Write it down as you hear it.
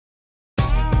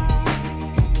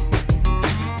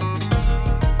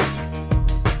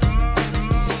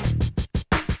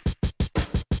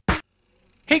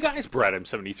Hey guys,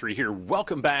 BradM73 here.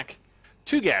 Welcome back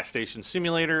to Gas Station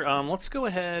Simulator. Let's go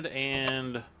ahead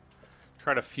and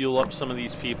try to fuel up some of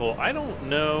these people. I don't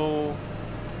know...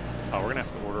 Oh, we're gonna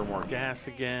have to order more gas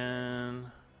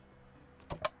again.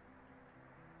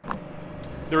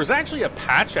 There was actually a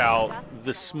patch out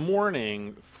this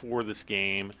morning for this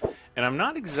game, and I'm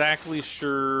not exactly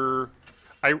sure...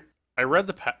 I read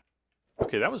the patch...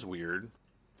 Okay, that was weird.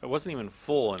 It wasn't even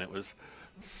full, and it was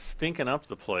stinking up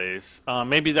the place.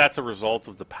 Maybe that's a result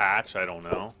of the patch. I don't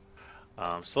know.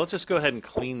 So let's just go ahead and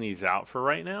clean these out for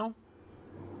right now.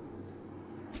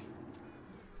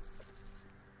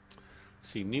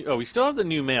 See, new. Oh, we still have the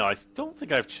new mail. I don't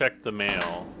think I've checked the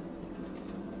mail.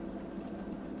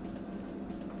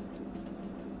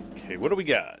 Okay, what do we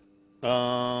got?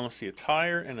 Let's see, a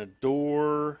tire and a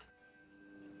door.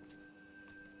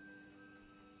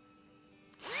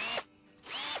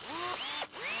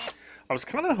 I was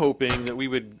kind of hoping that we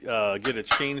would get a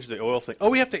change the oil thing. Oh,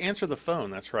 we have to answer the phone.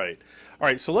 That's right. All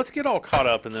right, so let's get all caught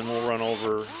up, and then we'll run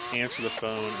over, answer the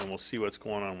phone, and we'll see what's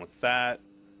going on with that.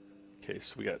 Okay,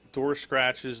 so we got door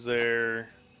scratches there.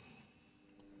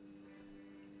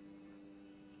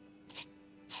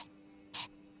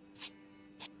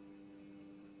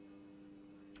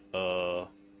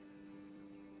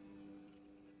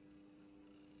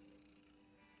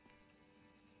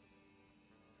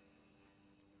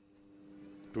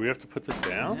 Do we have to put this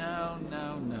down? No,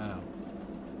 no, no.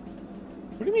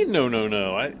 What do you mean, no, no,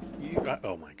 no?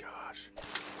 Oh my gosh.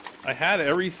 I had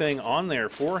everything on there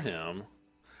for him.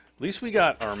 At least we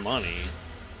got our money.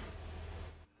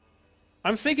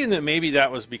 I'm thinking that maybe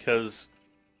that was because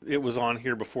it was on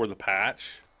here before the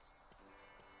patch.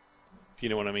 If you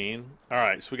know what I mean.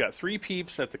 Alright, so we got 3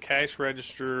 peeps at the cash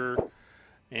register.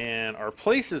 And our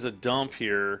place is a dump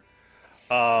here.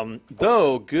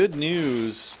 Though, good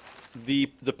news... The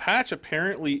patch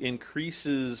apparently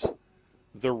increases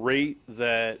the rate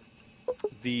that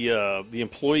the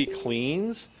employee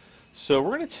cleans. So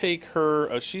we're going to take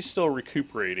her... she's still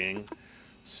recuperating.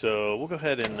 So we'll go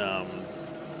ahead and... Have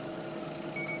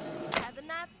a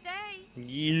nice day.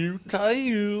 You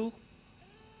too.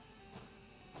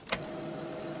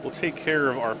 We'll take care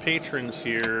of our patrons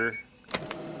here.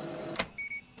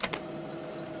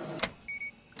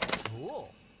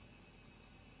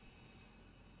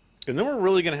 And then we're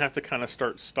really going to have to kind of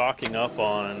start stocking up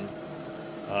on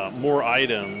more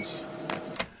items,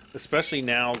 especially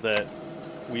now that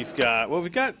we've got, well,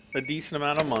 we've got a decent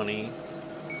amount of money.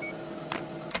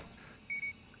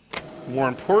 More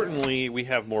importantly, we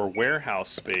have more warehouse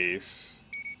space.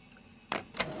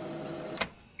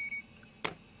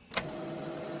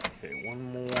 Okay,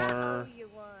 one more.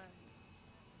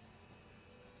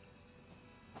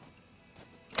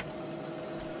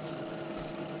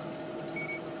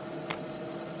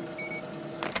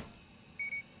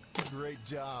 Great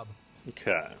job.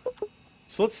 Okay.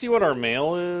 So let's see what our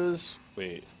mail is.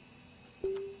 Wait.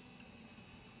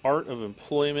 Art of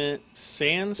Employment.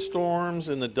 Sandstorms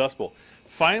in the Dust Bowl.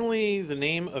 Finally, the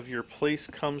name of your place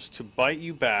comes to bite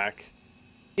you back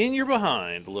in your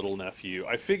behind, little nephew.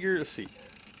 I figured, let's see.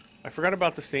 I forgot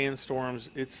about the sandstorms.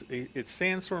 It's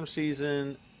sandstorm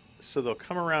season, so they'll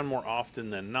come around more often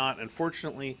than not.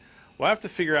 Unfortunately, we'll have to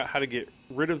figure out how to get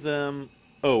rid of them.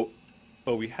 Oh,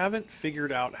 we haven't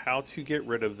figured out how to get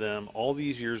rid of them all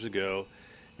these years ago,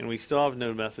 and we still have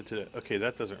no method to... Okay,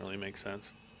 that doesn't really make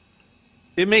sense.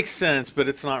 It makes sense, but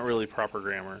it's not really proper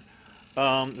grammar.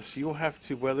 So you'll have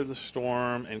to weather the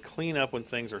storm and clean up when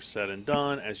things are said and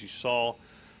done. As you saw,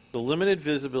 the limited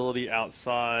visibility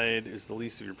outside is the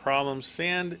least of your problems.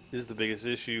 Sand is the biggest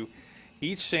issue.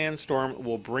 Each sandstorm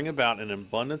will bring about an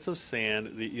abundance of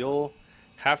sand that you'll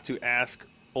have to ask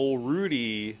old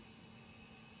Rudy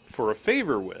for a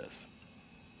favor with.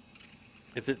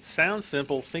 If it sounds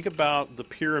simple, think about the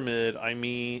pyramid. I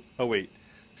mean, oh wait,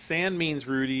 sand means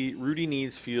Rudy. Rudy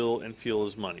needs fuel, and fuel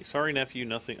is money. Sorry, nephew,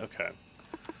 nothing. Okay,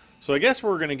 so I guess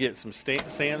we're gonna get some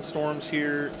sandstorms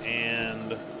here,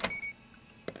 and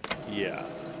yeah.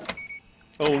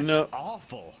 Oh, that's no!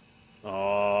 Awful.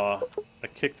 I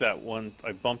kicked that one.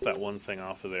 I bumped that one thing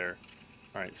off of there.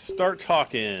 All right, start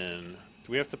talking.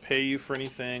 Do we have to pay you for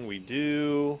anything? We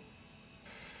do.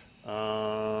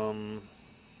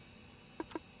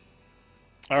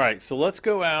 Alright, so let's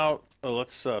go out. Oh,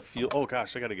 let's fuel. Oh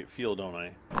gosh, I gotta get fuel, don't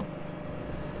I?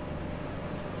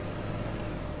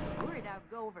 Worried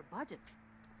I'd go over budget.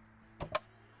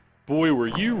 Boy, were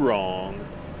you wrong.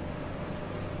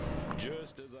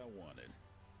 Just as I wanted.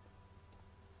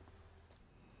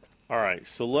 Alright,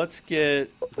 so let's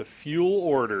get the fuel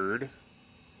ordered.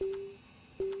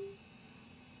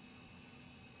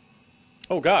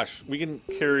 Oh gosh, we can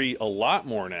carry a lot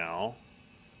more now.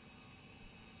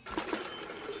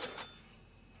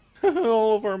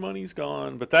 All of our money's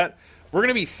gone. But that we're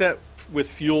gonna be set with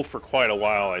fuel for quite a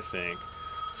while, I think.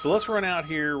 So let's run out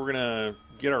here. We're gonna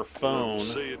get our phone.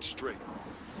 Say it straight.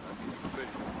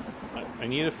 I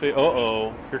need a fit.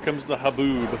 Uh-oh. Here comes the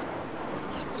haboob. This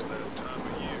is that time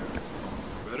of year.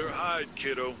 Better hide,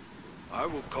 kiddo. I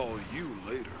will call you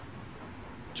later.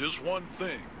 Just one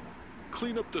thing.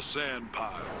 Clean up the sand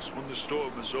piles when the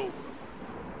storm is over.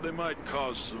 They might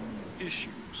cause some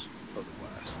issues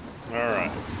otherwise.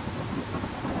 Alright.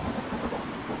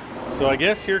 So I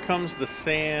guess here comes the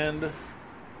sand.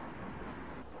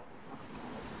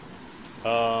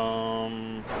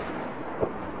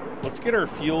 Let's get our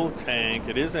fuel tank.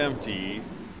 It is empty.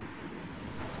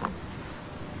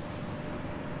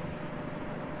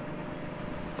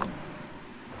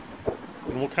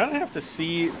 And we'll kind of have to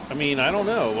see. I mean, I don't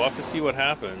know. We'll have to see what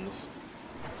happens.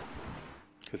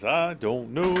 Because I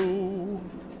don't know.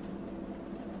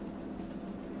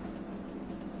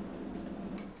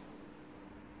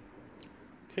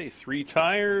 Okay, 3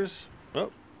 tires.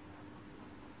 Oh.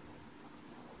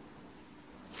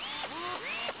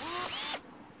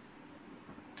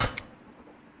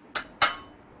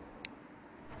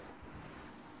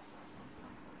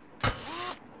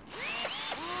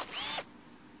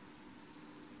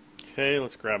 Okay,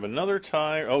 let's grab another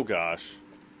tire. Oh gosh.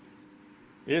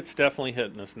 It's definitely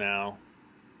hitting us now.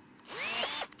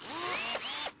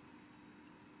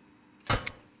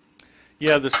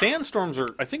 Yeah, the sandstorms are,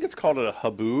 I think it's called a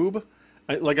haboob.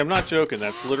 I'm not joking,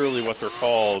 that's literally what they're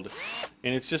called.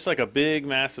 And it's just like a big,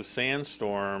 massive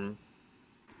sandstorm.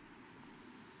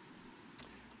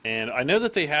 And I know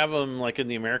that they have them like in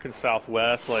the American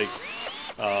Southwest, like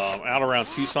out around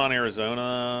Tucson,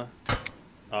 Arizona.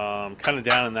 Kind of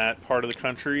down in that part of the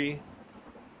country.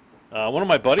 One of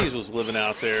my buddies was living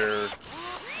out there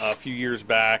a few years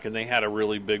back, and they had a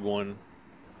really big one.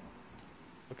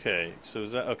 Okay, so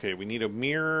is that... Okay, we need a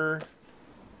mirror.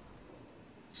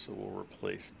 So we'll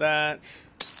replace that.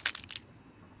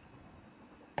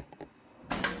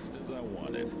 Just as I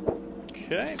wanted.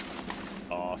 Okay,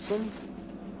 awesome.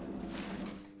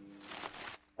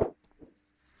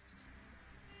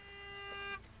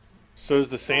 So is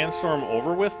the sandstorm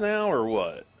over with now, or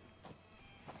what?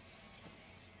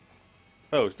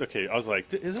 Oh, okay. I was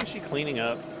like, isn't she cleaning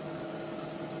up?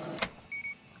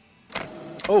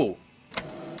 Oh,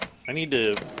 I need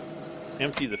to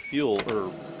empty the fuel,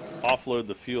 or offload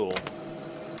the fuel.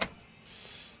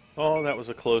 Oh, that was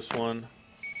a close one.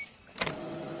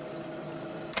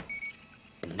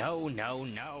 No, no,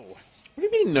 no. What do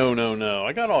you mean, no, no, no?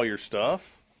 I got all your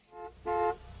stuff.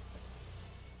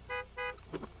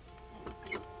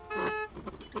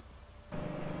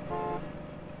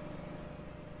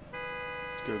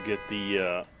 Let's go get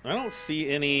the, I don't see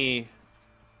any...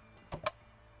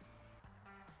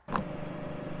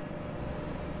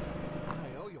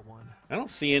 I don't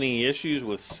see any issues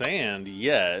with sand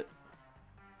yet.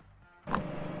 Great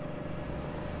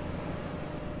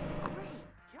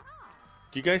job.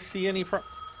 Do you guys see any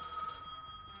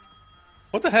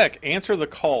What the heck? Answer the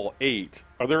call 8.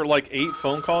 Are there like 8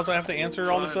 phone calls I have to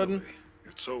answer all of a sudden? Finally,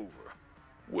 it's over.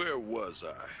 Where was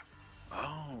I?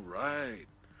 All right.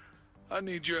 I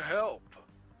need your help,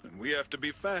 and we have to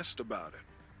be fast about it.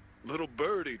 Little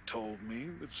Birdie told me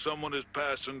that someone is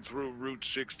passing through Route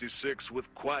 66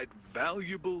 with quite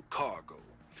valuable cargo.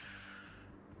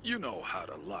 You know how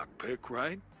to lockpick,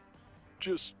 right?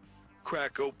 Just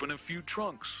crack open a few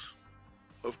trunks.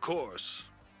 Of course,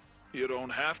 you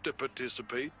don't have to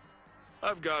participate.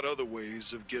 I've got other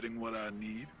ways of getting what I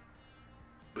need.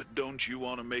 But don't you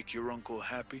want to make your uncle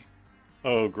happy?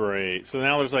 Oh, great. So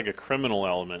now there's like a criminal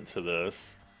element to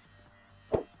this.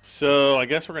 So I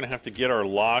guess we're going to have to get our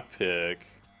lockpick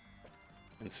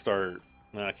and start...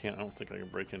 No, I can't. I don't think I can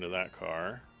break into that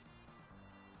car.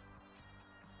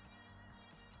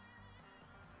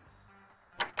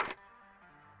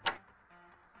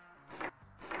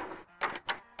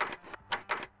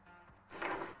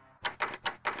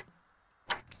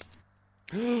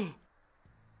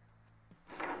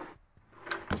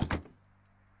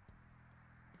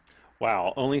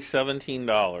 Wow, only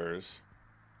 $17.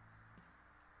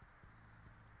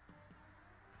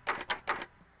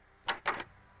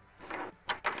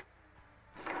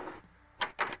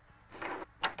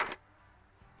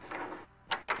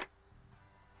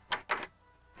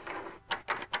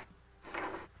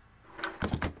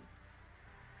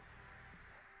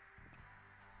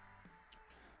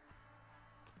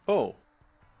 Oh.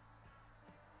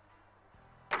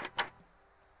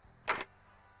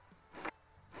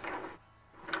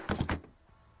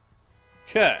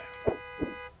 Okay.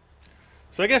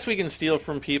 So I guess we can steal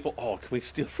from people. Oh, can we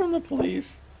steal from the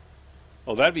police?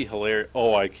 Oh, that'd be hilarious.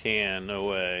 Oh, I can. No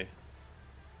way.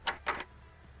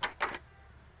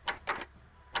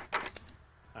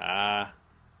 Ah.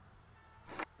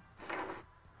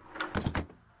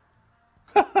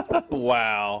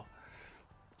 Wow.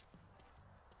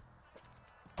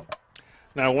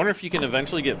 Now, I wonder if you can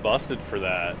eventually get busted for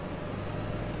that.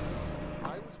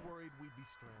 I was worried we'd be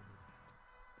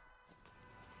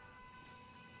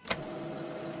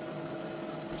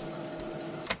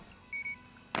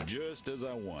stranded. Just as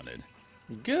I wanted.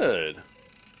 Good.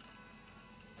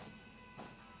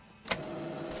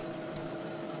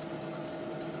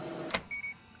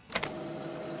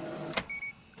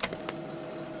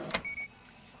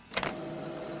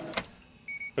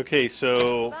 Okay,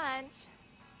 so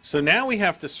now we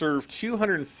have to serve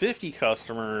 250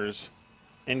 customers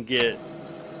and get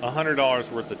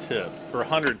 $100 worth of tip, or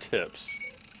 100 tips.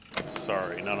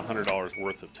 Sorry, not $100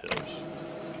 worth of tips.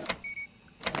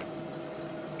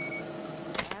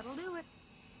 That'll do it.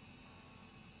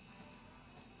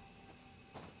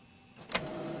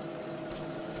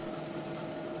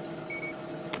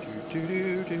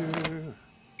 Do-do-do-do.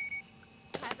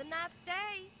 Have a nice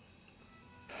day.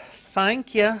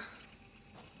 Thank you.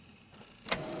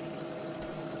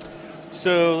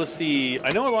 So let's see.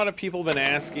 I know a lot of people have been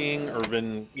asking or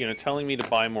been, telling me to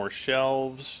buy more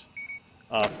shelves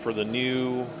for the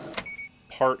new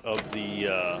part of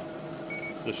the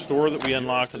store that we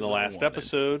unlocked in the last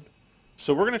episode.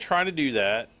 So we're going to try to do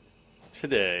that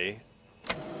today.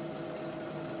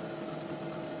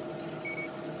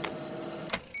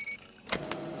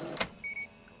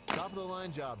 Top of the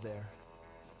line job there.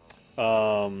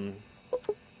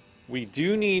 We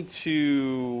do need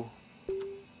to...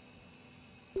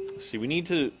 Let's see, we need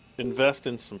to invest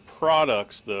in some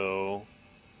products, though.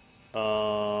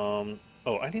 Oh,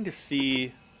 I need to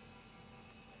see...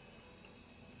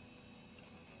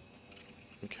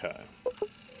 Okay.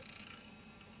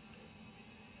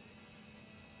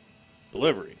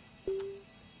 Delivery.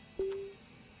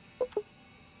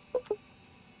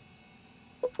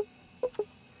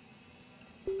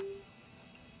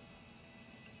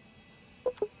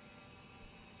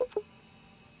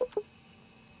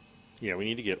 Yeah, we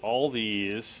need to get all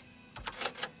these.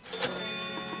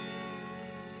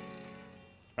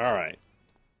 All right.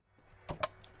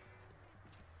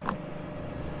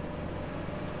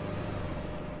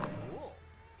 Cool.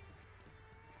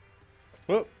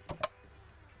 Whoop.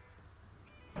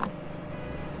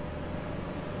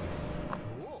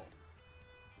 Cool.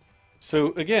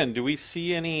 So again, do we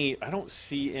see any... I don't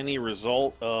see any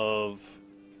result of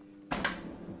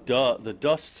the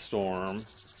dust storm.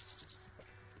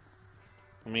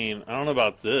 I mean, I don't know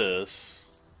about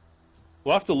this.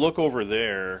 We'll have to look over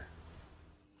there.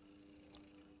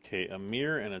 Okay, a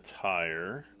mirror and a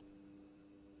tire.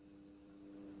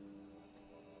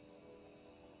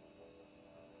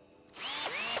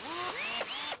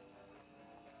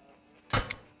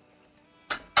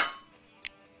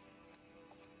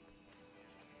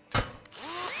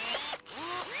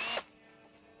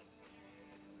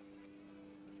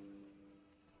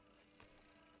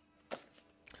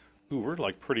 Ooh, we're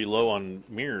like pretty low on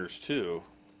mirrors too.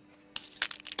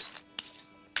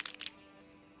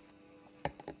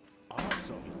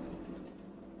 Awesome.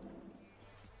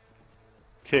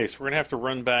 Okay, so we're gonna have to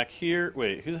run back here.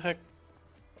 Wait, who the heck?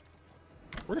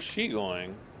 Where's she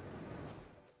going?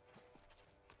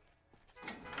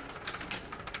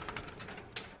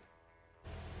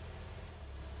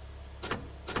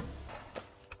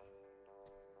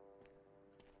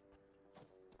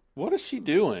 What is she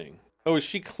doing? Oh, is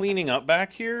she cleaning up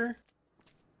back here?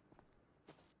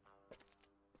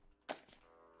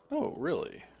 Oh,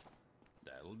 really?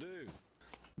 That'll do.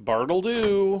 Bart'll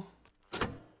do.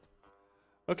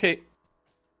 Okay.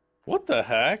 What the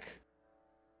heck?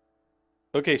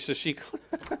 Okay, so she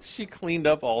she cleaned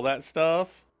up all that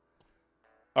stuff.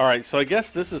 All right, so I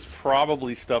guess this is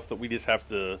probably stuff that we just have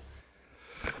to...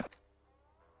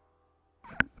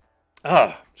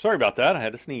 sorry about that. I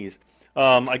had to sneeze.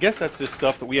 I guess that's just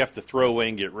stuff that we have to throw away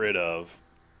and get rid of,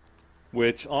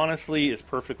 which honestly is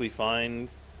perfectly fine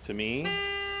to me.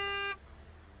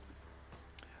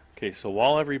 Okay, so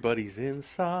while everybody's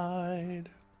inside...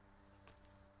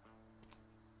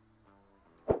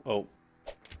 Oh.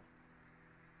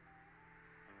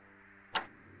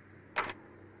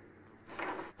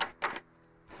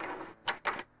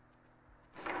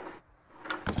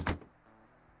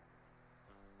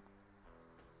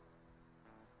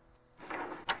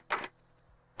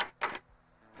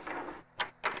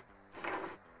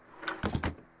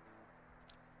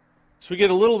 So we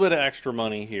get a little bit of extra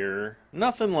money here.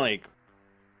 Nothing like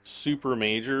super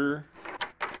major.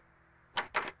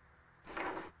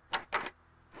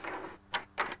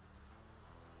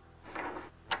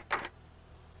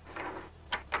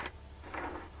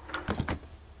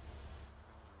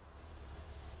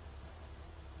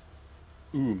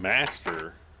 Ooh,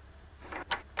 master.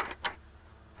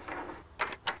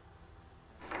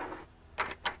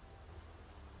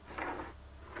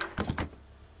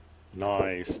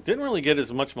 Nice. Didn't really get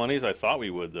as much money as I thought we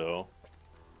would, though.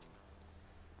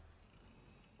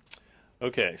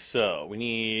 Okay, so we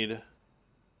need...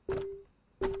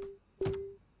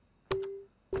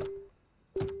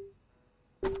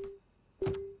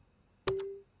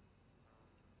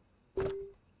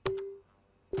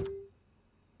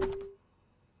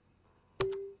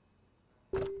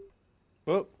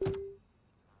 Whoop.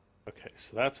 Okay,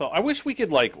 so that's all. I wish we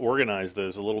could, like, organize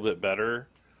those a little bit better.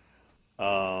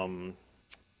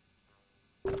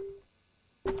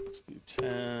 Let's do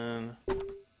 10.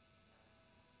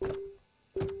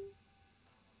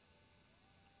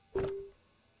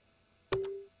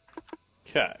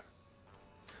 Okay.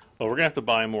 Oh, we're going to have to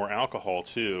buy more alcohol,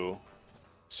 too.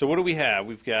 So what do we have?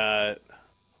 We've got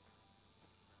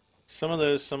some of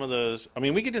those, some of those. I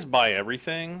mean, we could just buy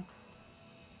everything.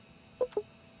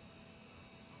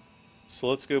 So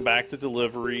let's go back to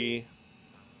delivery.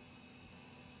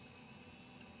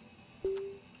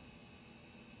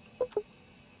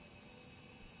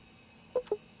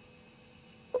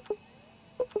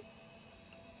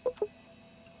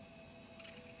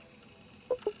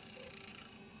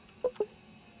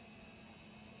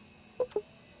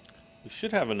 We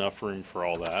should have enough room for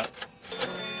all that.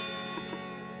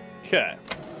 Okay.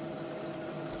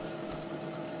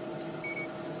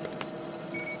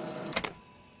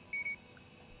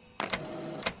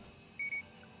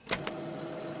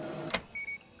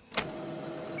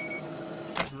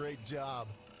 Great job.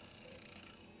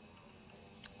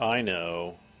 I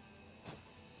know.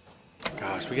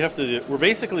 Gosh, we're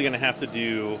basically going to have to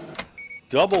do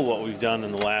double what we've done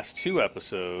in the last 2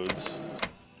 episodes.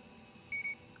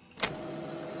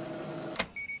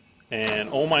 And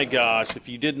oh my gosh, if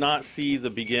you did not see the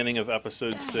beginning of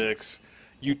episode 6,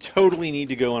 you totally need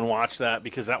to go and watch that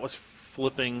because that was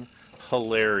flipping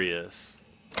hilarious.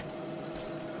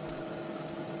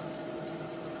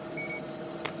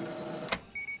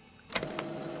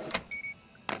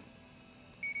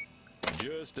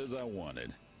 Just as I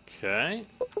wanted. Okay.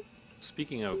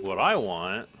 Speaking of what I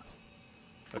want.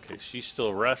 Okay, she's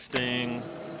still resting.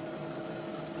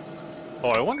 Oh,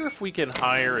 I wonder if we can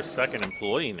hire a second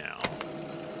employee now.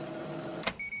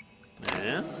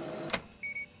 Yeah.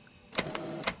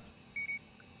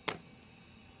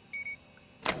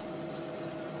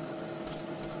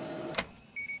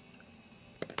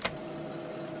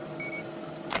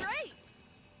 Great.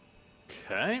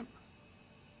 Okay.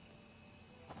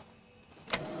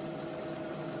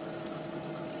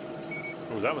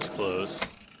 Oh, that was close.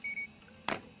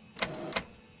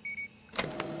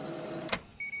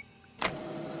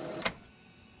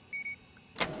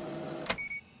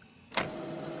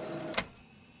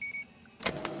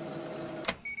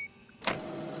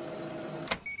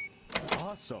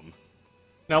 Awesome.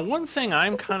 Now, one thing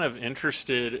I'm kind of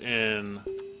interested in.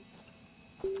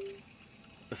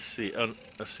 Let's see.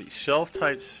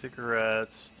 Shelf-type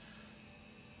cigarettes.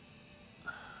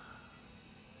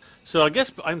 So I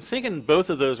guess I'm thinking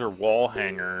both of those are wall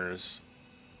hangers.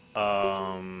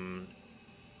 Yeah,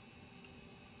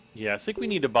 I think we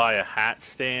need to buy a hat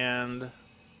stand.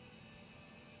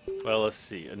 Well, let's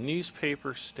see. A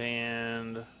newspaper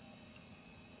stand.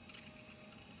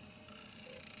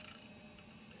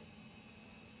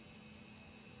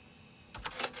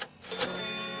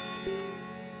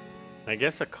 I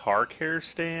guess a car care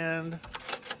stand.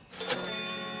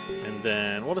 And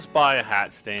then we'll just buy a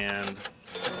hat stand.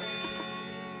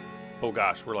 Oh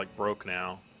gosh, we're like broke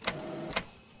now.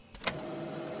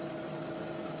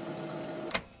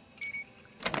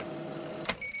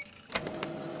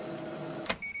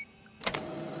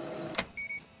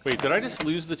 Wait, did I just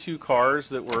lose the 2 cars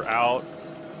that were out?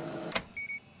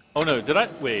 Oh no, did I?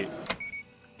 Wait.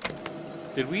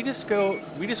 Did we just go?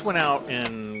 We just went out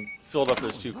and filled up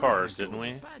those 2 cars, didn't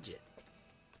we?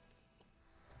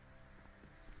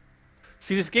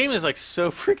 See, this game is like so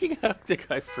freaking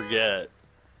hectic, I forget.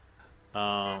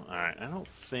 Alright, I don't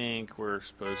think we're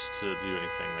supposed to do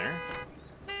anything there.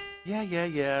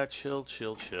 Yeah, chill.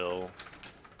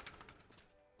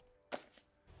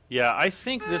 Yeah, I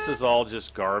think this is all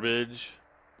just garbage.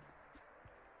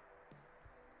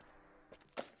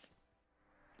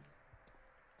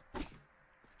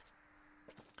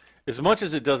 As much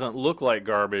as it doesn't look like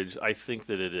garbage, I think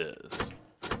that it is.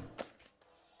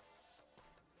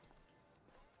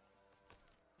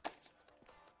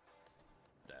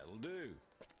 That'll do.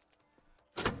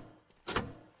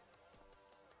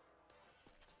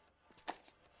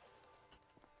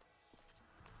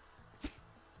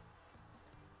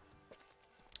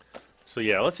 So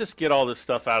yeah, let's just get all this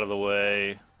stuff out of the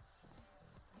way.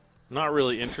 Not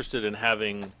really interested in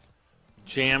having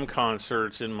jam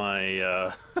concerts in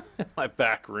my my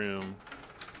back room.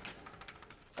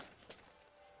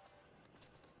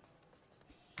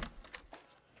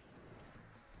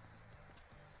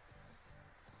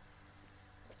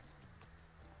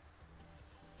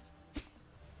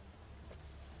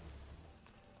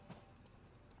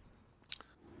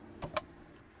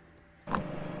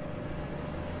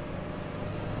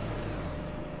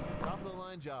 Top of the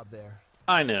line job there.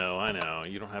 I know.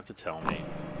 You don't have to tell me.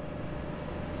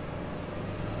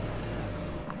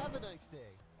 Have a nice day.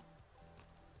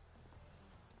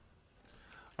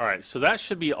 All right, so that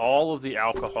should be all of the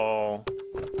alcohol.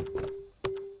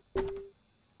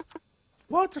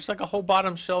 What? There's like a whole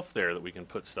bottom shelf there that we can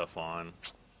put stuff on.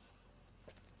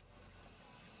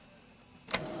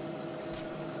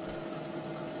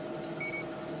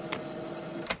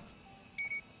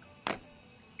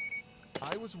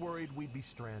 I was worried we'd be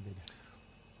stranded.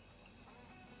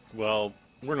 Well,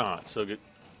 we're not, so good.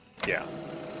 Yeah.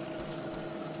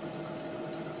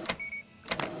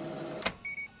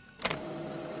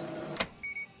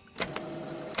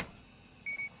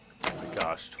 Oh my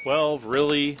gosh, 12,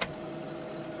 really?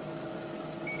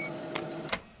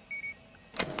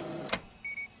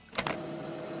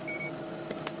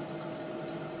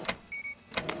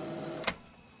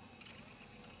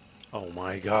 Oh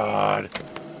my god.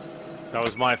 That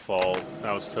was my fault.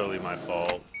 That was totally my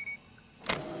fault.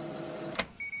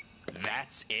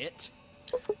 That's it?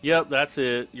 Yep, that's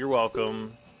it. You're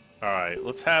welcome. All right,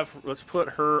 let's put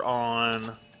her on.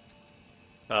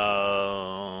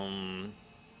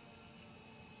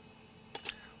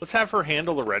 Let's have her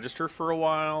handle the register for a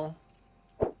while.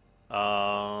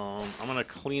 I'm gonna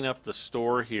clean up the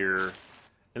store here,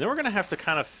 and then we're gonna have to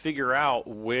kind of figure out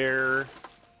where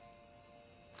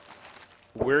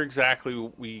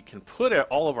exactly we can put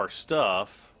all of our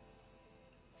stuff.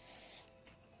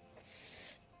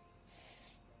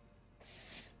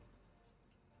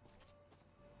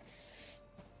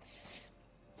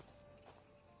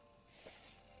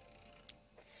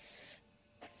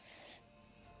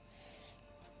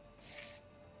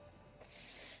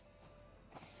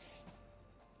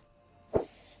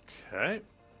 Okay.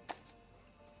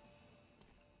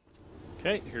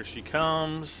 Okay, here she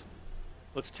comes.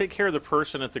 Let's take care of the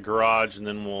person at the garage, and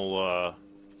then we'll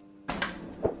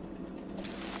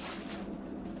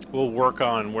work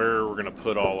on where we're gonna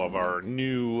put all of our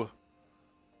new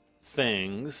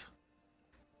things.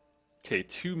 Okay,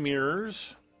 2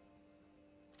 mirrors.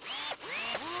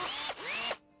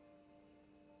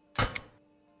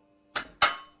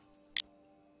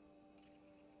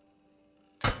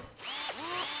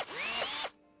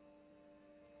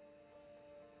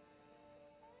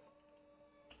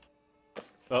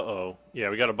 Uh-oh. Yeah,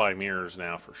 we gotta buy mirrors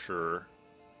now for sure.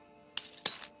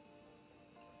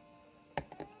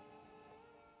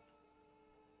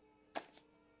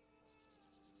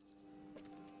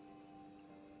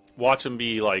 Watch them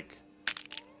be, like,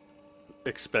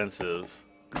 expensive.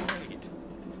 Great.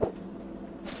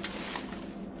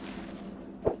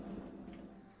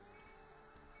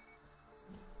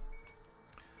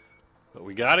 But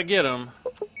we gotta get them.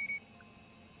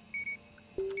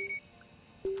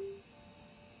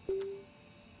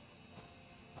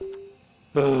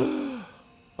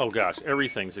 Oh gosh,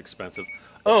 everything's expensive.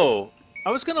 Oh,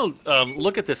 I was gonna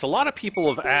look at this. A lot of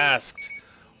people have asked,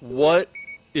 what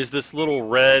is this little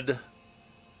red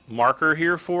marker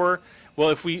here for?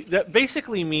 Well, that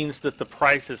basically means that the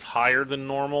price is higher than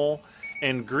normal,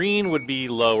 and green would be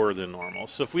lower than normal.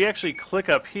 So if we actually click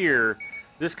up here,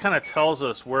 this kind of tells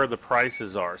us where the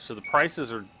prices are. So the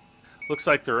prices looks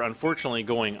like they're unfortunately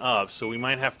going up, so we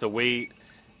might have to wait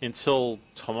until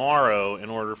tomorrow in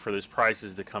order for those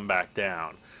prices to come back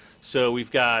down. So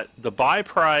we've got the buy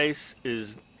price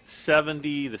is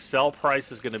 70, the sell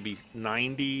price is going to be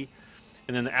 90,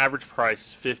 and then the average price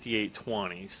is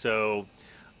 58.20. So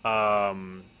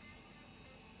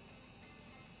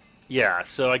yeah,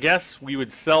 so I guess we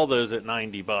would sell those at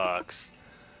 90 bucks.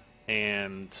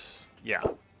 And yeah.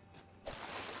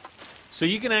 So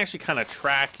you can actually kind of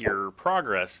track your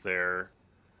progress there.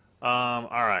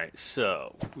 Alright,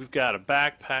 so we've got a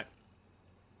backpack.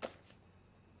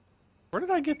 Where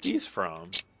did I get these from?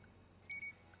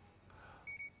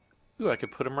 Ooh, I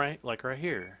could put them right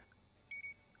here.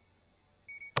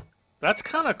 That's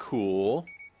kind of cool.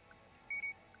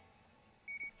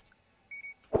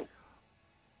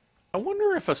 I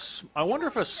wonder if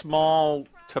a small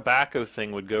tobacco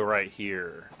thing would go right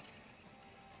here.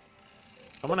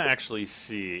 I'm gonna actually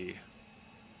see.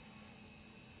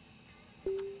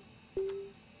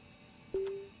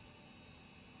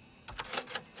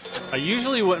 I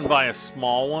usually wouldn't buy a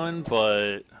small one,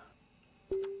 but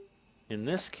in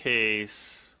this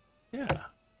case, yeah.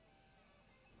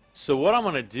 So what I'm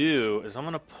going to do is I'm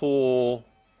going to pull,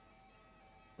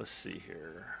 let's see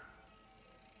here.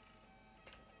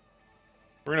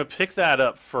 We're going to pick that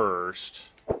up first,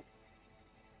 and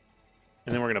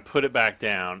then we're going to put it back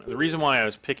down. The reason why I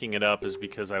was picking it up is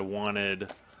because I wanted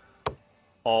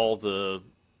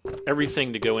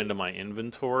everything to go into my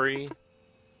inventory.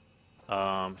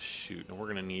 Shoot, and we're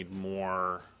going to need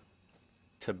more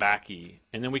tobacco.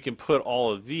 And then we can put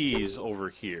all of these over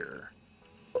here.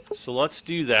 So let's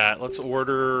do that. Let's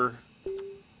order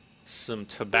some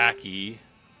tobacco.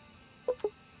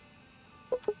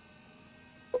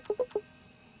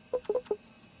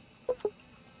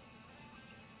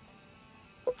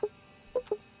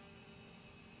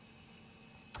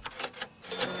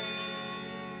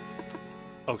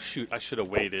 Oh shoot, I should have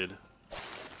waited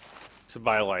to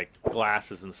buy like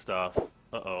glasses and stuff.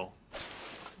 Uh-oh.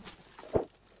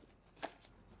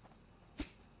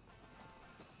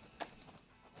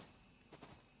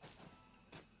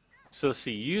 So let's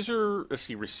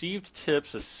see, received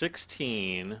tips is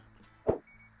 16. Oh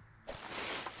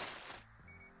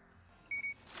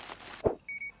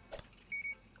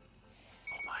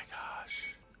my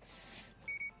gosh.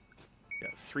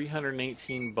 Got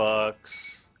 318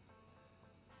 bucks.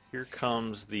 Here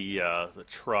comes the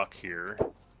truck here.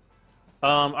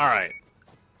 All right.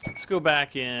 Let's go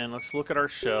back in. Let's look at our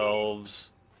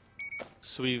shelves.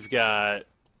 So we've got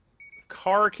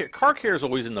car care. Car care is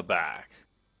always in the back.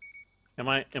 Am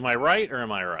I right or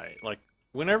am I right? Like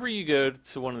whenever you go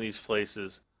to one of these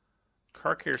places,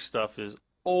 car care stuff is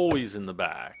always in the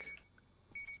back.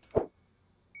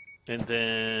 And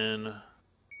then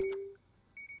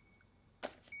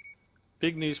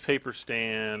big newspaper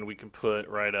stand we can put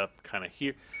right up kind of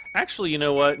here. Actually, you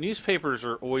know what? Newspapers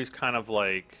are always kind of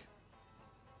like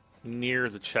near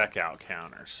the checkout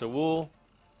counter. So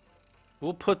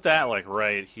we'll put that like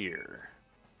right here.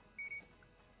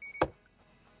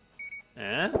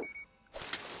 Eh?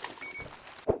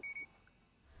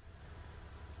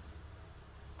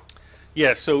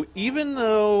 Yeah, so even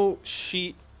though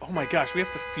she... Oh my gosh, we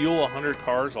have to fuel 100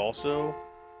 cars also?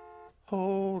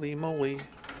 Holy moly.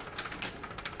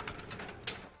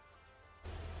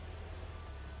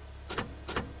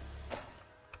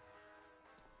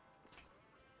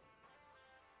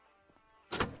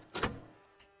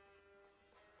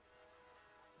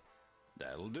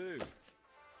 That'll do.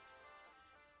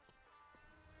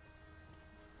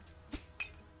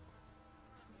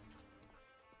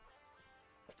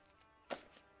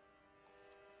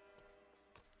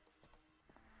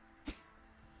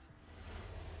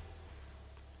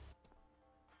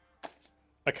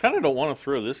 I kind of don't want to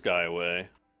throw this guy away.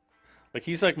 Like,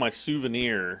 he's like my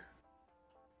souvenir.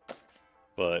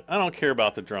 But I don't care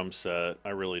about the drum set. I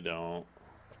really don't.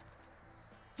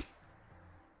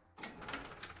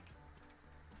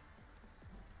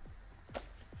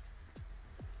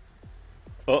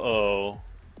 Uh-oh.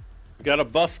 Got a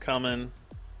bus coming.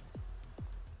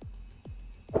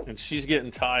 And she's getting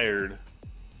tired.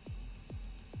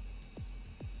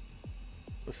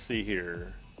 Let's see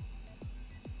here.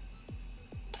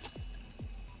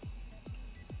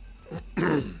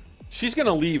 She's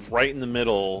gonna leave right in the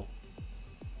middle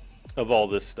of all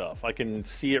this stuff. I can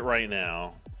see it right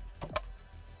now.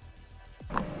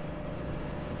 I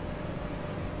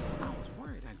was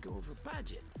worried I'd go over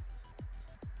budget.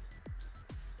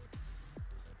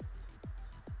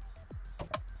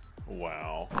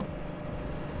 Wow.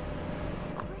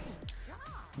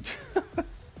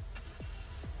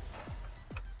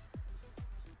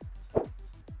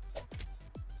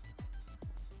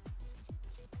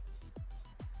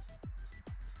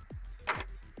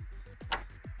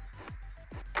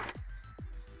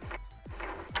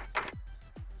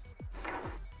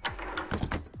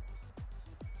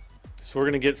 So we're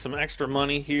going to get some extra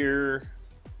money here.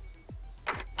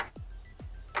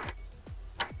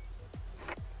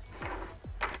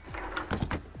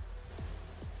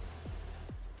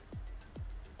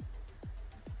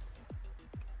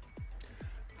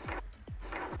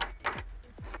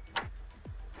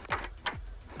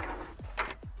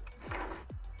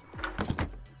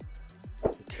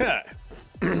 Okay.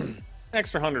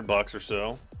 Extra $100 or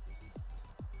so.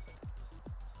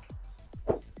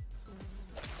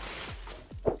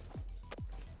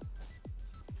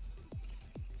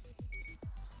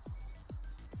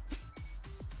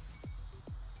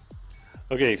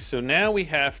 Okay, so now we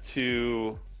have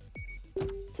to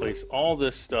place all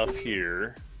this stuff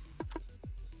here.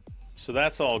 So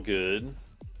that's all good.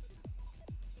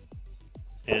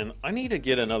 And I need to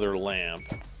get another lamp.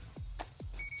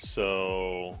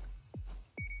 So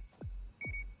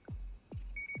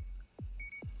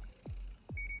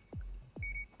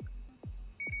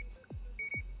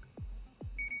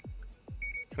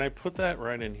Can I put that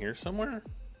right in here somewhere?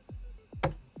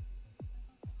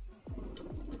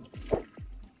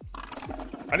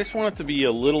 I just want it to be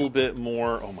a little bit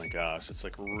more... Oh my gosh, it's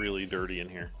like really dirty in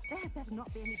here. There better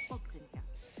not be any bugs in here.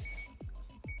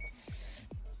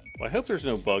 Well, I hope there's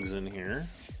no bugs in here.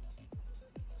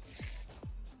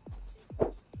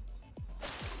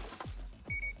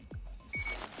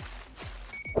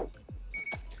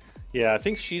 Yeah, I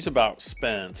think she's about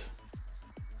spent.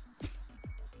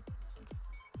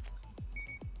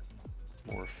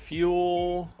 More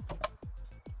fuel.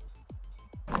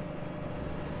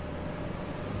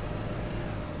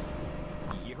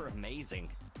 You're amazing.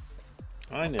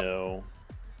 I know.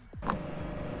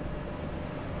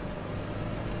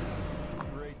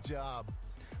 Great job.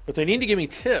 But they need to give me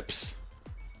tips.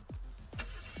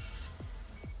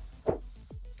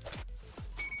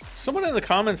 Someone in the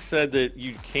comments said that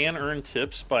you can earn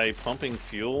tips by pumping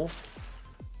fuel.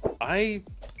 I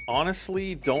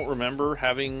honestly don't remember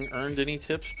having earned any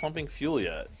tips pumping fuel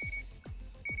yet.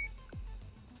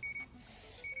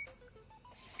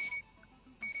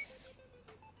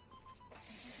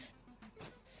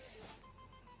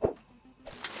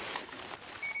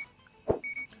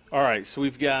 All right, so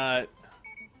we've got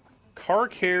car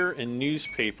care and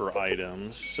newspaper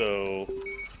items. So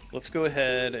let's go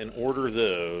ahead and order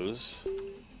those.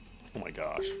 Oh my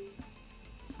gosh.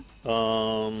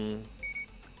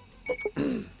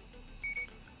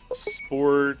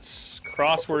 Sports,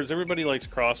 crosswords. Everybody likes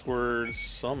crosswords.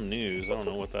 Some news. I don't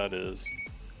know what that is.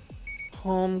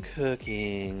 Home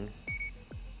cooking.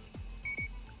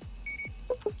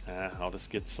 I'll just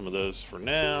get some of those for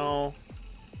now.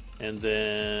 And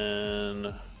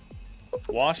then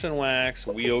wash and wax,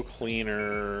 wheel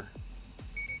cleaner.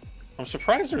 I'm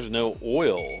surprised there's no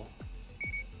oil.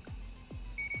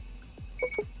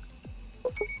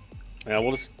 Yeah,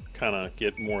 we'll just kind of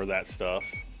get more of that stuff.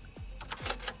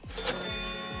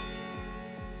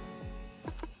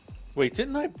 Wait,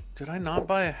 did I not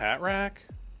buy a hat rack?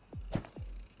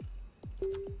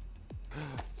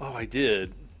 Oh, I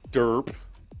did. Derp.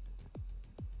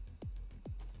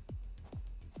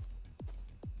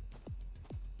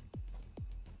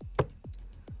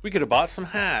 We could have bought some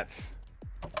hats.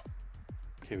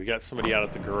 Okay, we got somebody out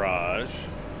at the garage.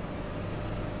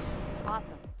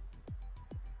 Awesome.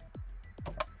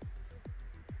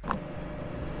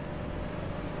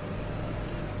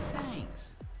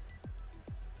 Thanks.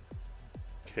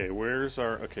 Okay, where's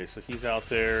our... Okay, so he's out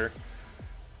there.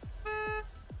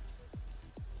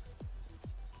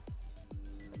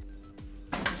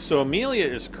 So Amelia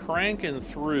is cranking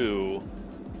through...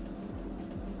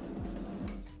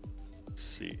 Let's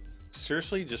see.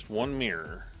 Seriously, just one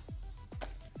mirror.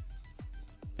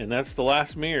 And that's the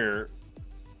last mirror.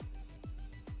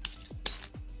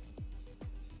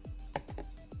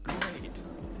 Great.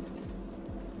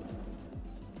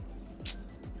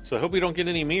 So I hope we don't get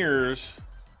any mirrors.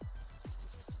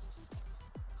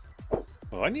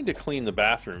 Oh, I need to clean the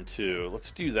bathroom too.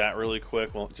 Let's do that really quick,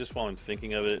 just while I'm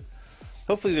thinking of it.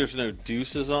 Hopefully there's no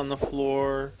deuces on the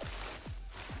floor.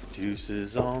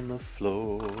 Deuces on the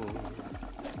floor.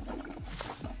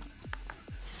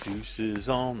 Deuces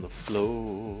on the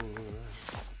floor.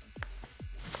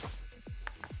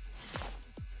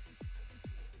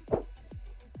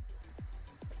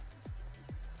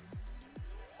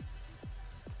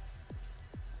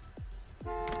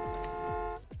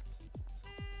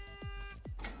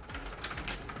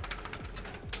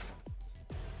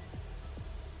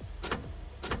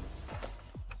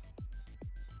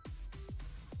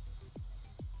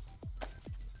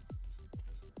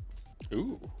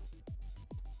 Ooh.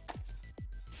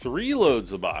 3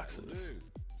 loads of boxes.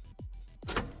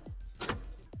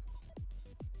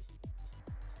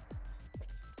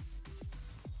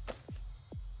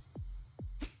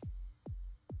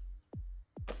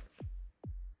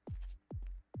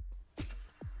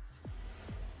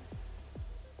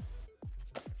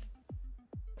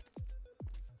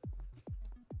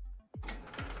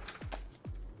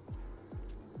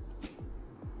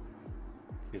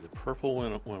 Okay, the purple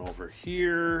went over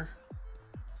here.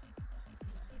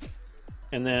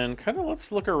 And then kind of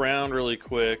let's look around really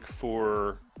quick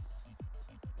for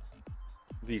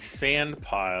these sand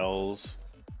piles.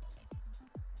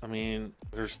 I mean,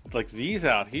 there's like these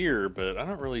out here, but I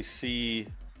don't really see...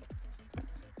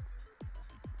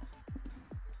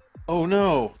 Oh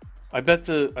no! I bet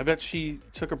she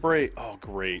took a break. Oh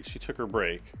great, she took her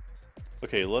break.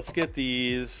 Okay, let's get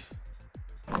these.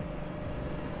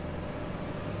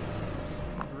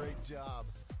 Great job.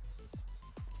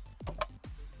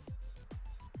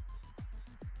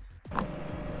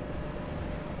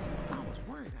 I was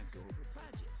worried I'd go over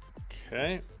budget.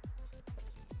 Okay.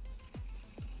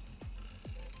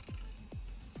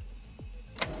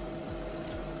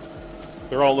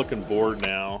 They're all looking bored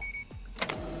now.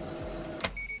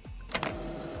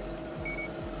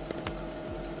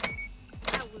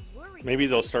 Maybe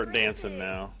they'll start dancing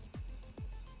now.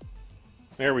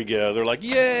 There we go. They're like,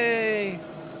 yay!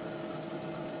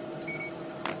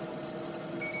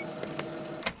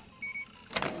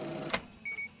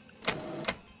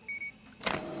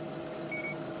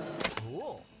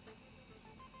 Cool.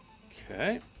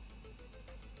 Okay.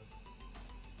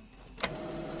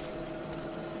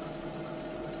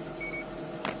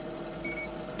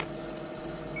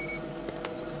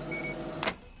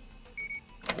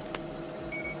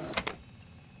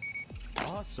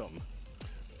 Awesome.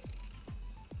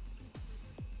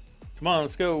 Come on,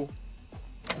 let's go.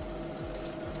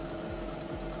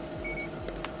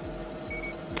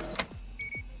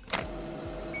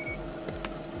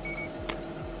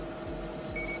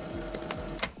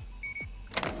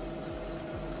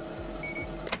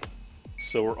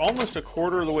 So we're almost a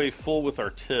quarter of the way full with our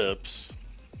tips.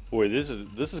 Boy, this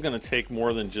is going to take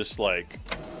more than just like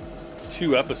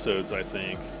 2 episodes, I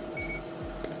think.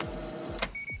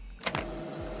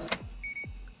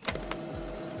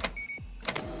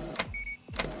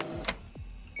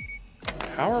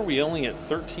 How are we only at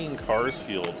 13 cars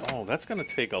fueled? Oh, that's going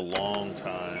to take a long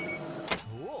time.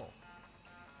 Cool.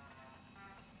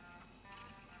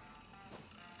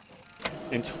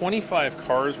 And 25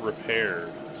 cars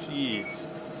repaired. Jeez.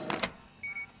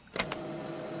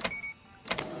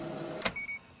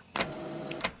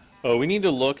 Oh, we need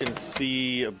to look and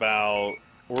see about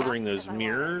ordering those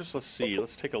mirrors. Let's see.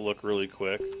 Let's take a look really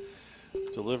quick.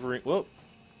 Delivering. Whoop.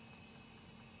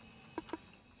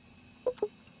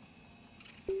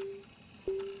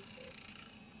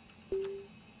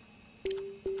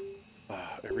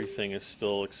 Everything is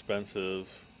still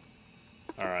expensive.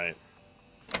 All right.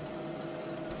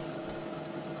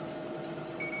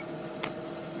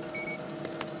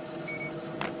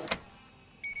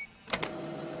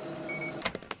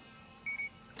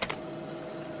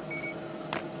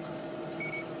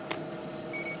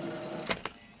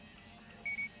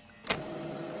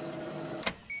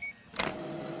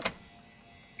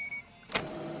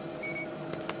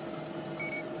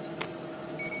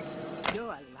 You're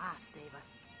a lifesaver.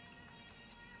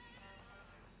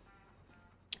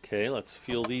 Okay, let's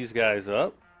fuel these guys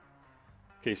up.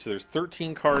 Okay, so there's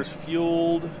 13 cars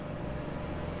fueled.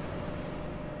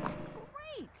 That's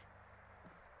great.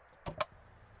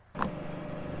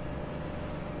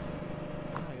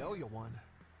 I owe you one.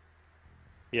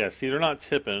 Yeah, see, they're not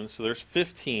tipping, so there's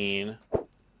 15. Oh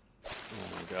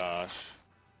my gosh.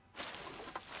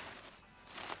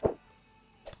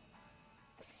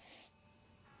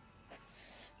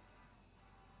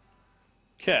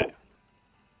 Okay.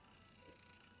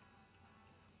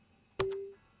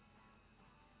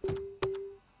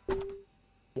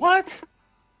 What?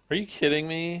 Are you kidding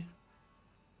me?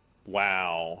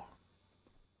 Wow.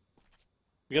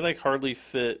 We could like hardly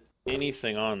fit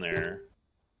anything on there.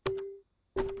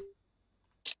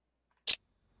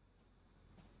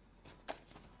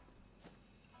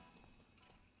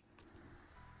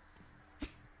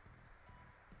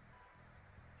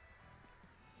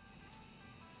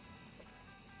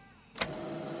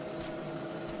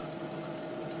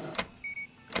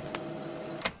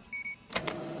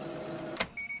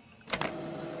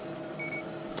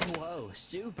 Whoa,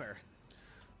 super.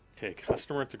 Okay,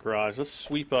 customer at the garage. Let's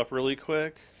sweep up really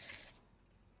quick.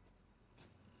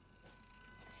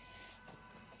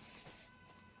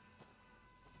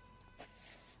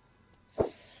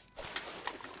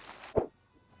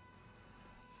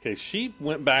 Okay, she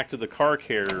went back to the car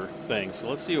care thing, so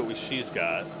let's see what she's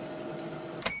got.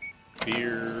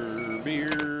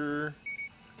 Beer,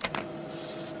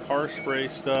 car spray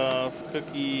stuff,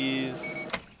 cookies.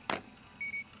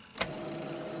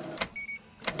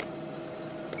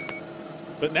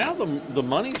 But now the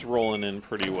money's rolling in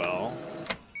pretty well.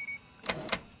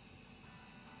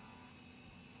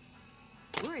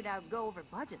 Worried I'd go over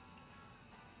budget.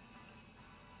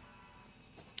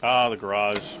 Ah, the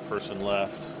garage person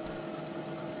left.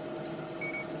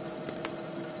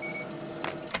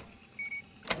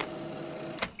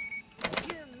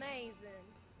 You're amazing.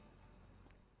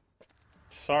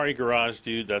 Sorry, garage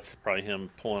dude. That's probably him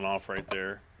pulling off right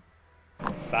there.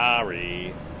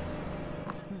 Sorry.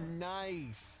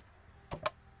 Nice.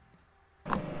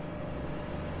 Have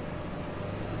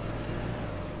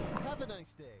a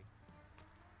nice day.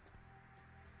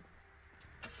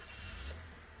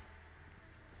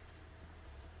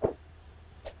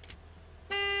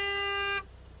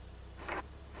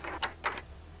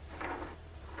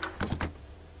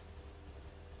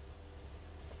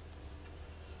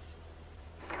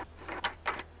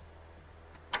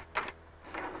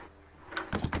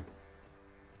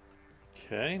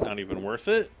 Okay, not even worth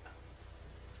it.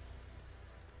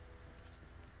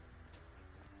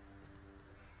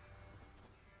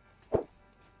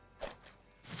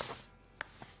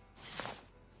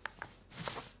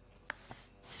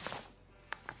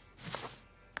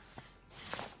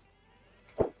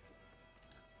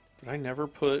 Did I never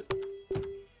put...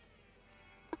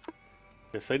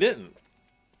 Guess I didn't.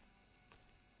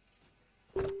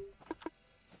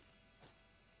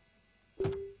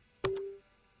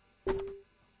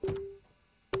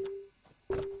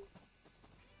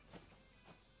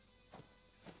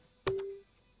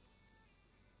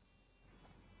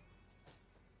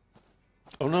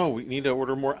 Oh no, we need to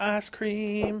order more ice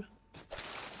cream.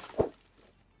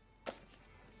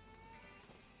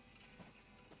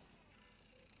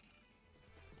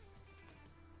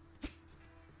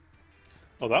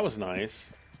 Oh, that was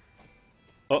nice.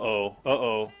 Uh-oh,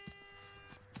 uh-oh.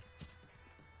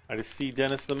 I just see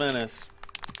Dennis the Menace.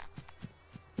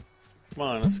 Come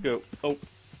on, let's go. Oh.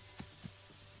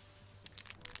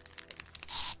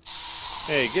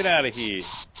 Hey, get out of here.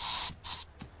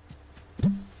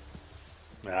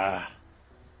 Ah.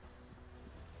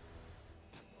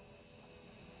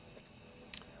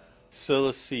 So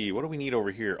let's see. What do we need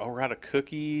over here? Oh, we're out of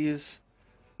cookies.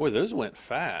 Boy, those went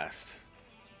fast.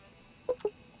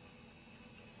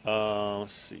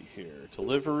 Let's see here.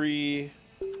 Delivery,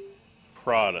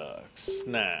 products,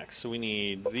 snacks. So we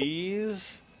need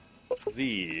these.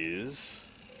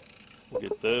 We'll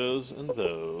get those and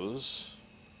those.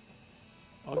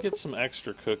 I'll get some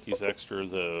extra cookies, extra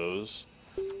of those.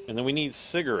 And then we need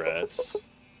cigarettes.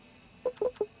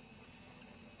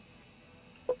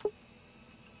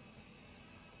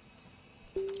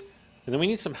 And then we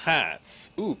need some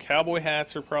hats. Ooh, cowboy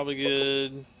hats are probably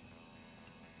good.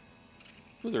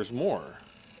 Ooh, there's more.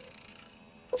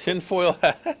 Tinfoil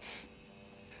hats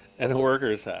and a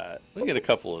worker's hat. We get a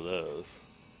couple of those.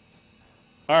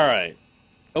 All right.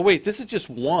 Oh, wait, this is just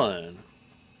one.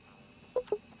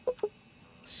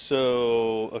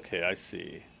 So, okay, I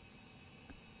see.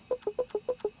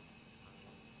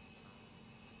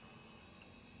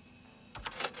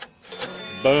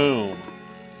 Boom.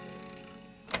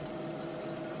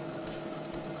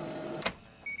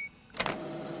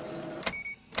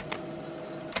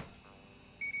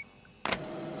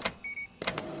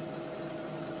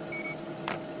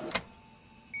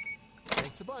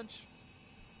 Thanks a bunch.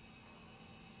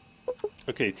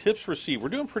 Okay, tips received. We're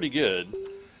doing pretty good.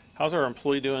 How's our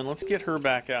employee doing? Let's get her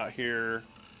back out here.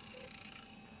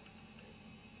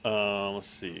 Let's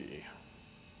see.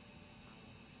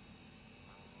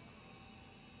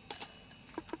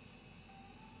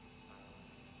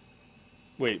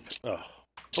 Wait.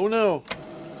 Oh no.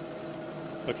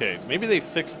 Okay, maybe they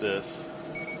fixed this.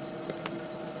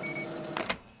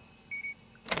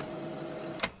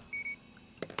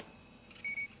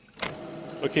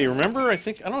 Okay, remember, I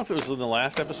don't know if it was in the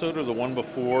last episode or the one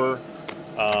before,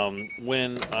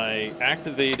 when I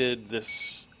activated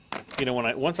this, you know,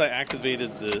 once I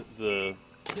activated the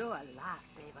You're a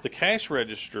lifesaver. cash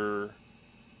register,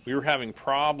 we were having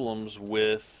problems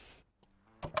with,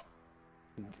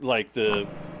 like, the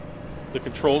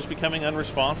controls becoming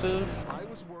unresponsive. I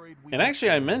was worried we And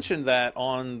actually, I mentioned that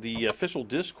on the official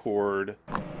Discord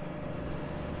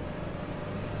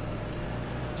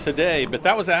today, but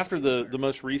that was after the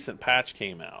most recent patch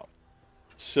came out.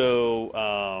 So,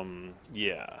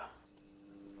 yeah.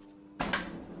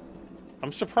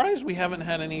 I'm surprised we haven't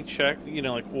had any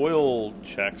like oil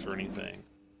checks or anything.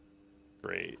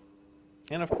 Great.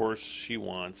 And of course, she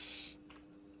wants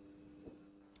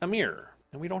a mirror,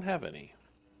 and we don't have any.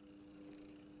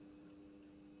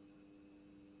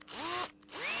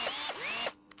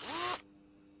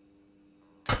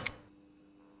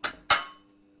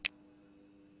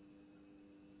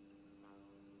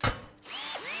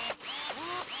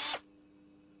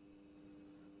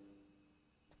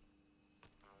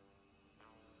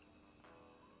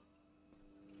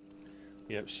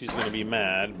 Yep, she's going to be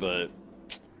mad, but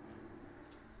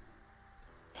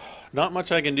not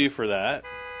much I can do for that.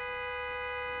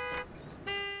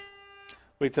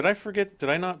 Wait, did I forget? Did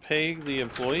I not pay the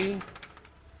employee?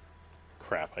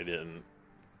 Crap, I didn't.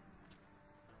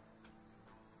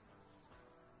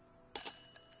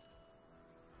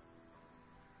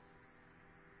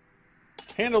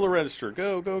 Handle the register.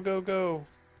 Go, go, go, go.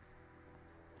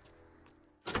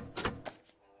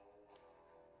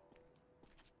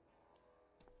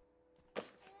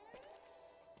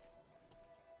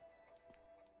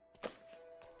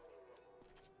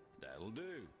 That'll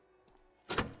do.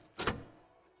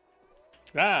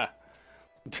 Ah!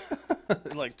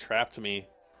 It like trapped me.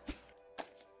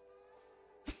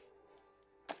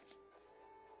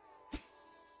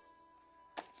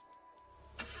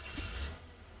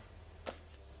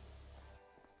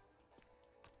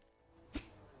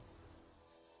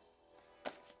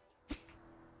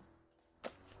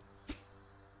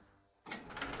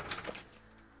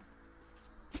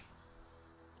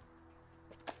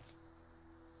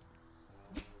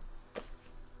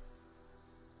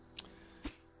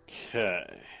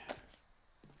 Okay.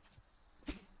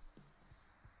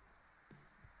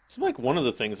 It's like one of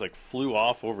the things like flew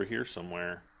off over here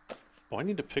somewhere. Oh, I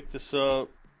need to pick this up.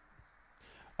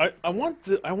 I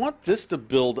want this to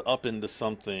build up into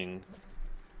something.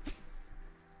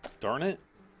 Darn it.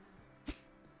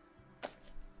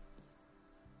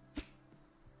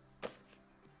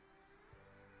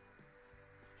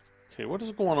 Okay, what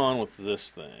is going on with this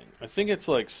thing? I think it's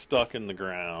like stuck in the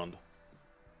ground.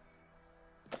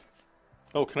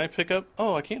 Oh, can I pick up?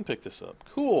 Oh, I can pick this up.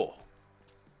 Cool.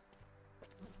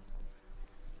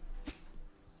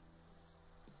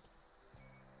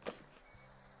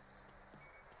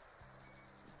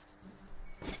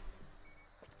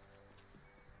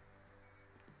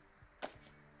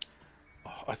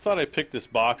 Oh, I thought I picked this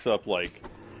box up like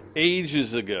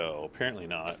ages ago. Apparently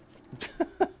not.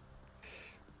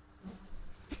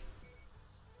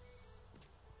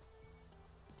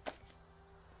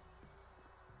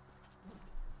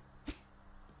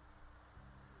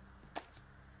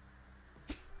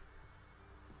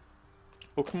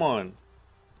 Oh, come on.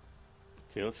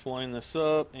 Okay, let's line this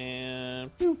up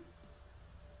and boop.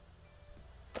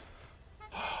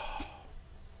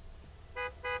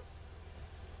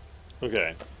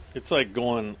 Okay, it's like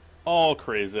going all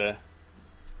crazy.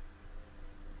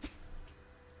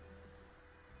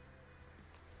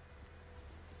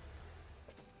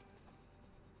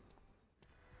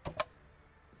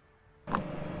 I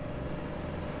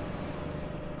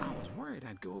was worried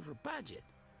I'd go over budget.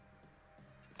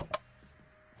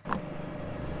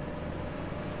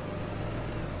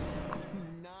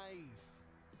 Nice.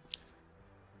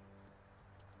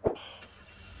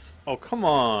 Oh, come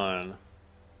on.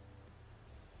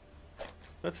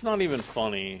 That's not even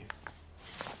funny.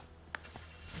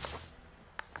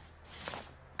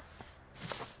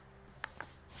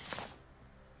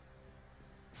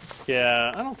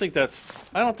 Yeah, I don't think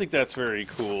that's very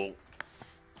cool.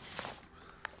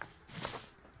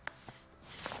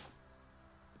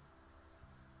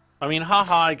 I mean,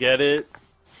 haha, I get it.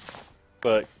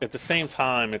 But at the same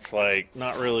time, it's like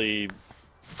not really,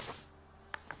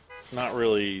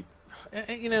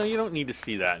 you know, you don't need to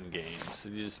see that in games.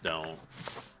 You just don't.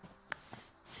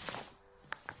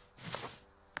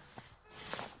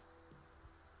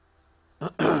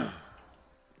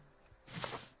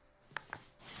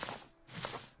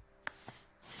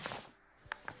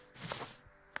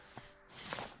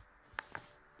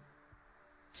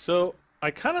 So, I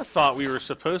kind of thought we were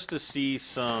supposed to see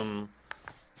some...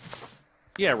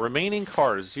 Yeah, remaining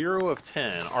cars, 0 of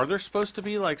 10. Are there supposed to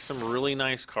be, like, some really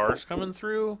nice cars coming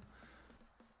through?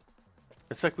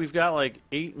 It's like we've got, like,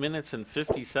 8 minutes and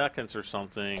 50 seconds or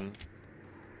something.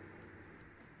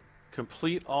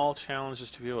 Complete all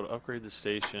challenges to be able to upgrade the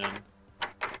station.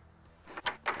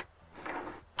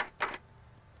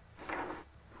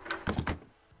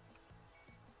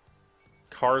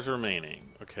 Cars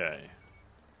remaining. Okay.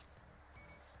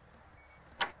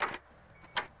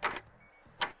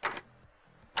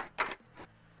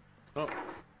 Oh.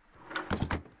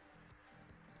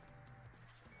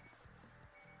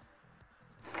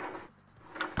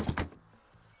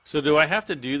 So do I have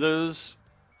to do those?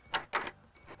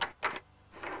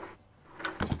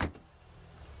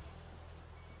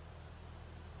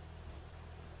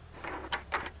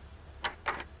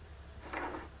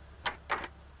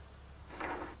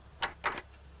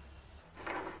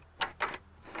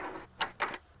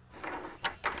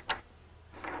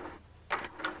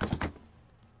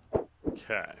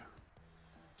 Okay.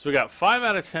 So we got 5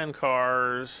 out of 10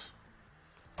 cars.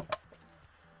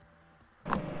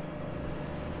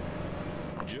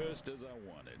 Just as I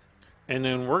wanted. And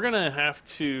then we're going to have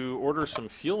to order some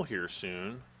fuel here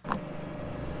soon.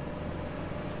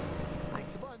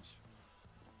 Thanks a bunch.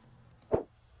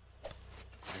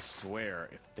 I swear,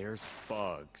 if there's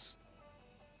bugs.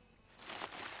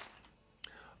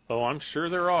 Oh, I'm sure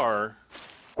there are.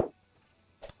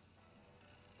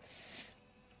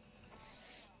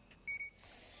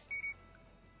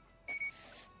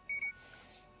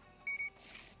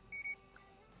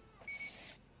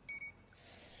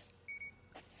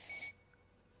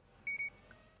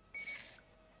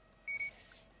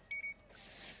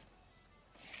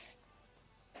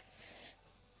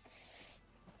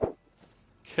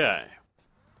 Okay.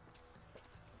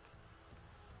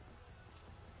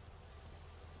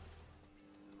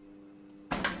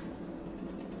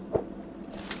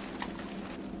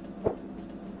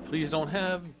 Please don't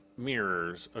have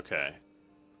mirrors. Okay.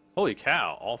 Holy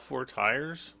cow, all 4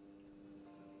 tires?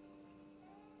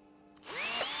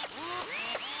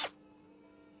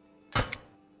 We're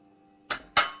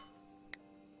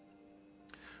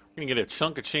gonna get a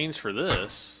chunk of change for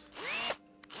this.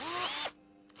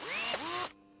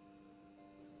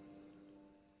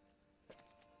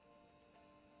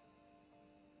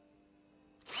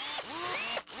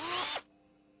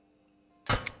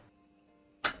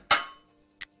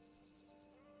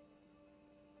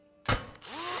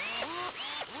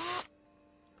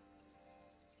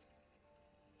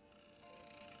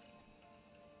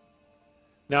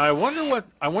 Now I wonder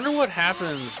what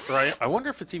happens. Right? I wonder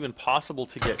if it's even possible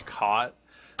to get caught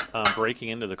breaking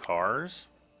into the cars.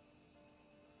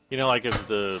 You know, like if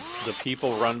the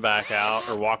people run back out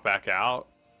or walk back out,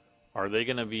 are they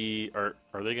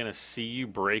gonna see you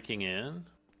breaking in?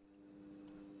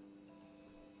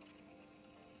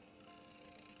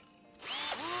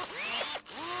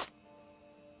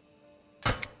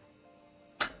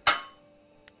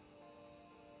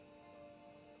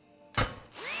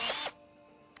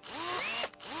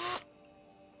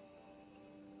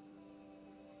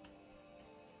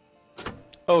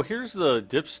 Oh, here's the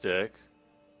dipstick.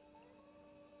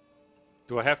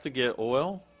 Do I have to get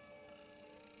oil?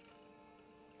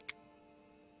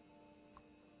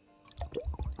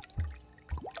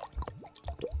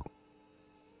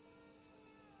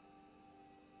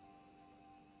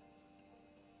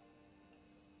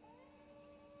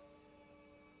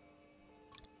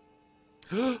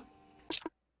 Okay,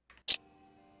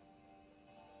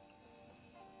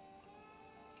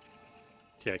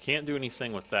 I can't do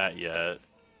anything with that yet.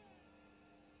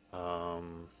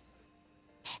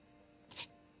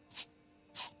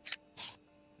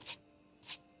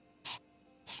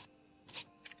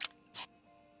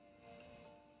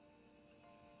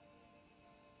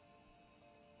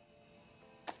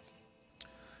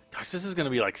 Gosh, this is going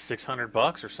to be like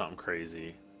 $600 or something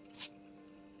crazy.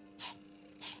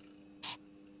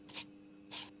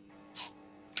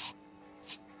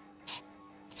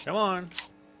 Come on.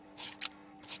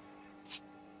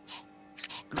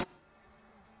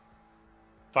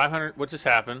 $500. What just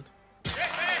happened?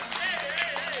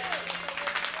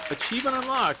 Achievement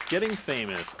unlocked. Getting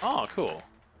famous. Oh, cool.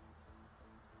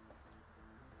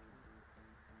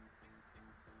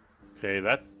 Okay,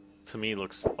 that to me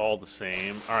looks all the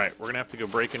same. All right, we're gonna have to go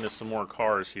break into some more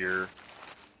cars here.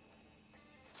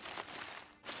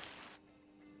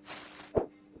 Okay,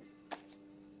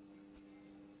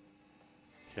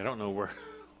 I don't know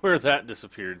where that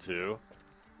disappeared to.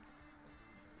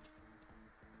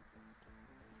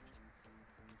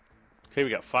 Okay, we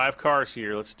got 5 cars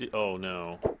here. Let's do... Oh,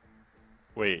 no.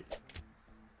 Wait.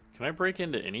 Can I break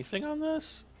into anything on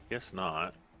this? Guess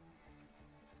not.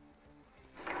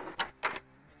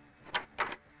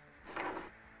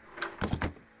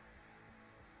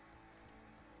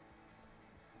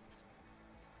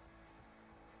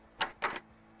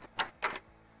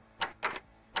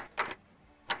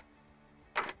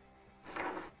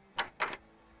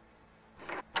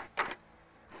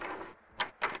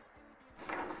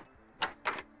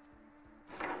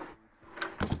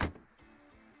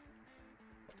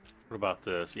 What about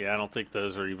this? Yeah, I don't think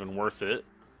those are even worth it.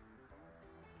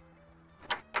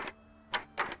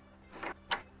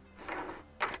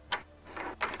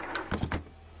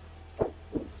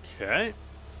 Okay.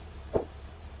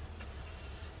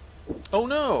 Oh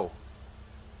no!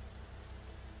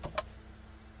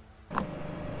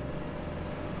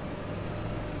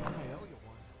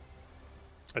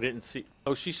 I didn't see...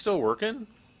 Oh, she's still working?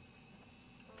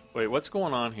 Wait, what's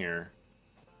going on here?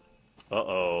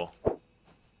 Uh-oh.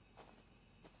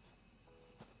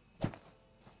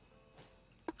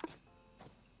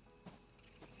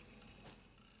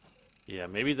 Yeah,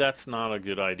 maybe that's not a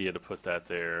good idea to put that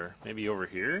there. Maybe over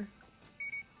here?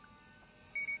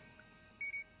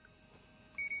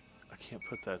 I can't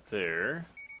put that there.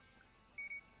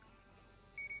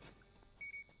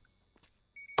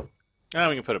 Now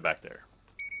we can put it back there.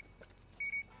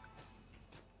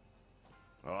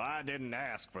 Well, I didn't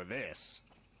ask for this.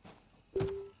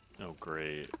 Oh,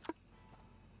 great.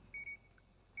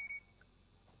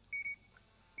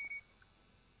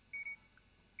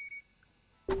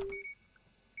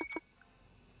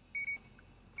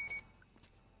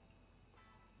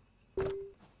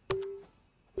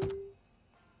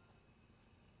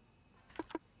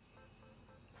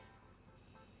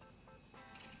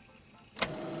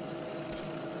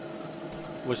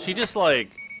 Was she just like...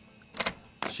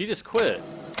 She just quit.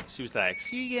 She was like,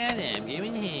 "See you guys, I'm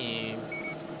going home."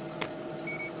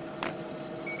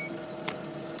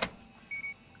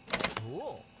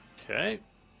 Cool. Okay.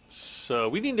 So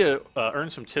we need to earn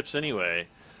some tips anyway.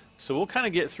 So we'll kind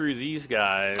of get through these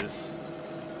guys.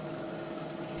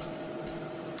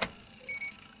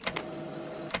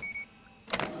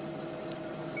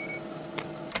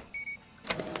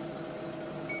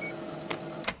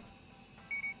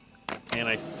 And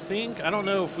I think, I don't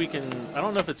know if we can, I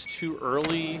don't know if it's too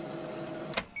early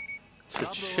to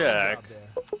check,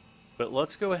 but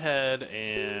let's go ahead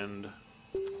and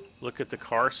look at the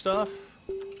car stuff.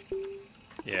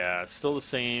 Yeah, it's still the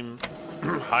same.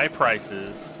 High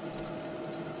prices.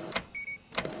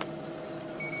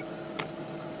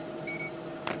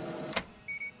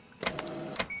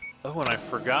 Oh, and I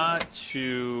forgot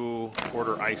to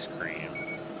order ice cream.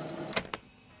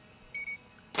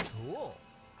 Cool.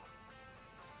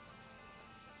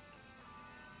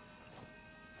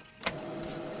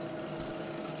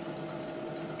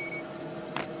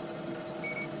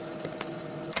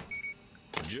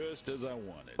 Just as I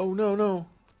wanted. Oh, no, no.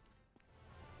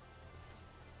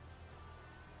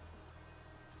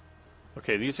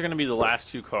 Okay, these are going to be the last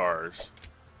two cars.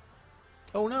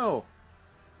 Oh, no.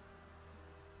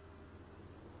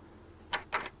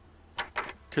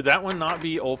 Could that one not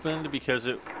be opened because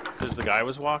the guy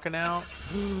was walking out?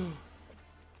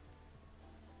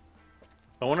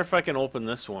 I wonder if I can open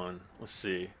this one. Let's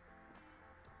see.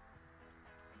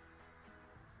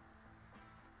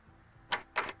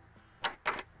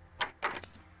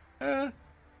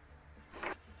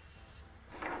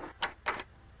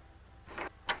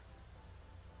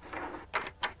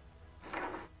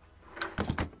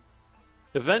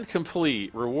 Event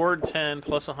complete. Reward 10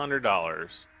 plus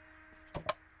 $100.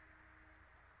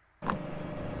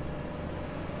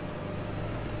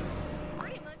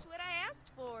 Pretty much what I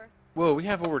asked for. Whoa, we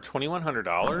have over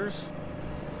 $2,100?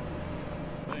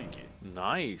 Thank you.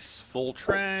 Nice. Full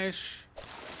trash.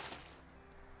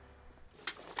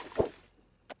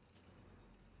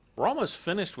 We're almost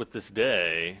finished with this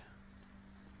day.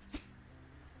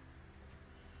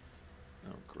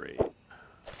 Oh, great.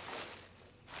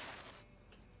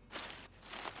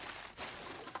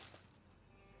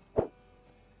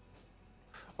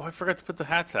 Oh, I forgot to put the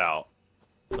hats out.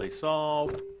 Place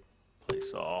all.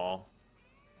 Place all.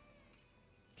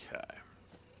 Okay.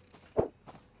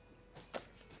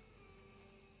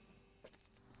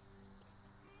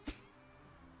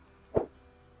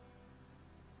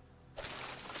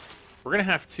 We're gonna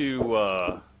have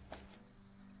to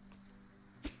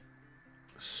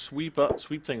sweep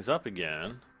things up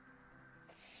again.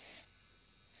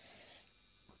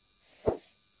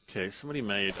 Okay, somebody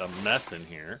made a mess in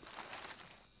here.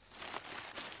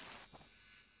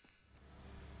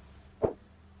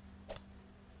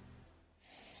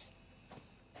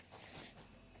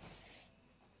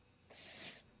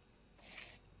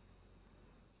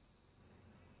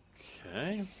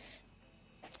 Okay.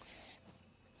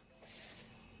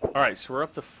 All right, so we're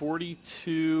up to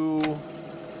 42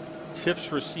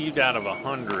 tips received out of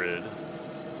 100.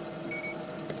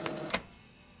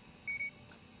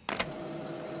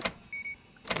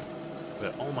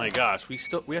 But oh my gosh, we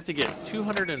have to get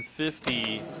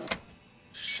 250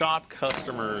 shop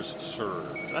customers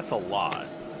served. That's a lot.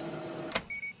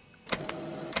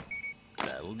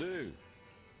 That'll do.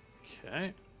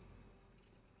 Okay.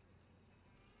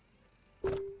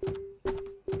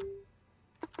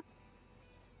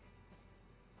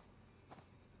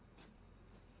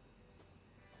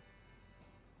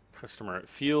 Customer at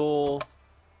fuel.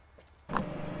 Worried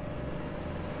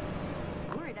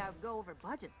I'd go over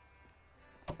budget.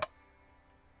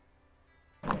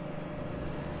 I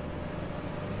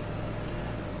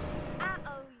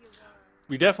owe you one.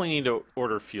 We definitely need to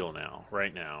order fuel now,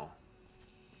 right now.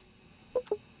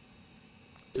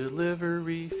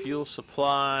 Delivery, fuel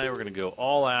supply. We're going to go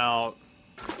all out.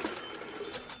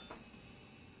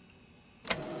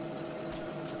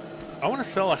 I want to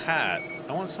sell a hat.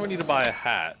 I want somebody to buy a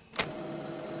hat.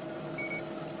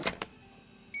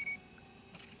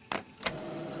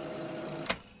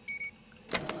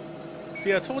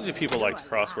 See, I told you people liked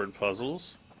crossword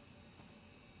puzzles.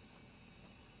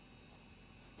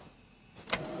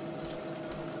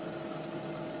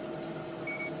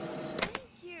 Thank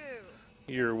you.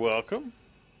 You're welcome.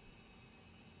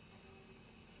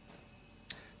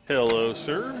 Hello,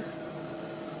 sir.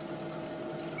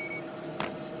 I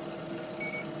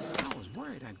was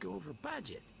worried I'd go over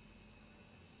budget.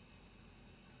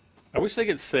 I wish they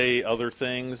could say other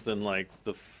things than like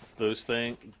those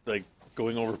things, like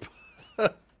going over.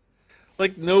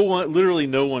 Like no one, literally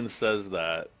no one says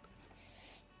that.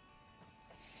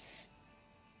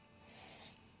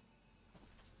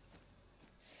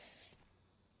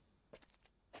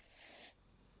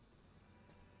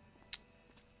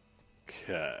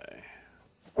 Okay.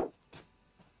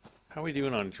 How are we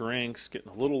doing on drinks? Getting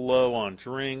a little low on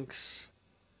drinks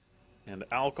and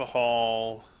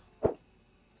alcohol.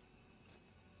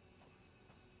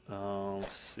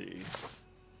 Let's see.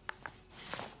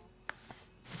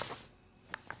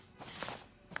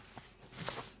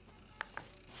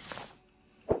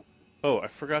 Oh, I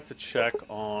forgot to check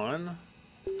on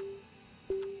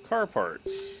car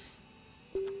parts.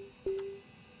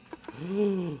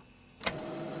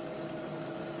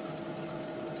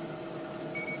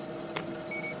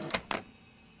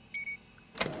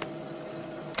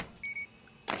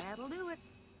 That'll do it.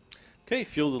 Okay,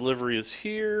 fuel delivery is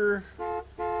here.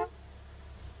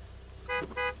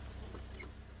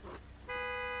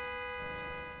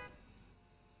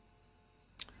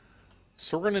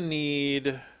 So we're going to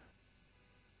need...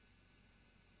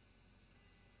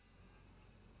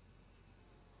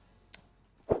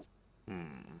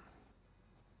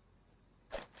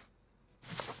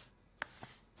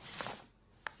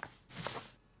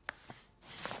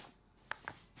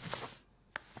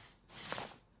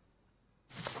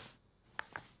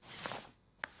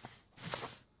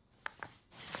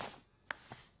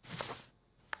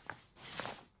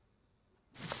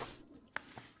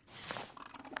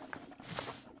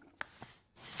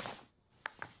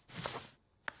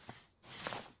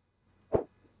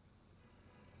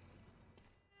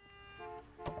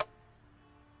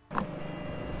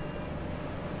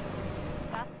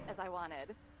 I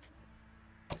wanted.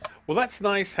 Well, that's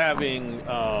nice having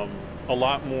a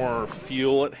lot more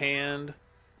fuel at hand,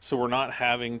 so we're not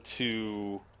having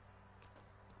to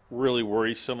really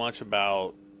worry so much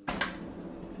about...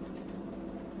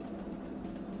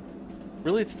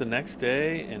 Really, it's the next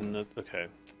day, and the... Okay.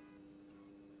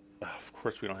 Of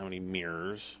course, we don't have any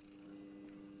mirrors.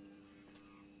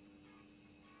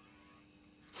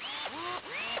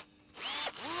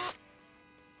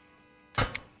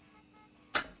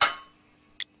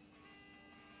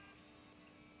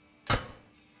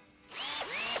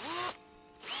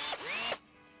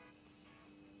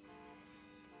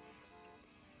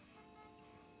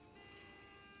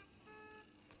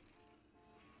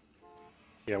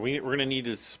 Yeah, we're going to need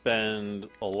to spend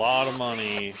a lot of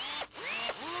money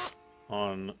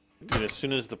on, you know, as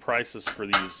soon as the prices for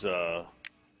these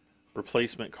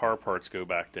replacement car parts go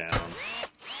back down.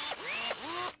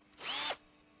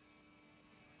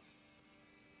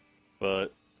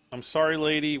 But I'm sorry,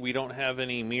 lady, we don't have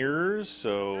any mirrors,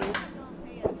 so...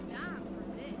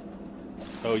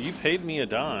 Oh, you paid me a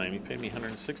dime. You paid me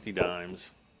 160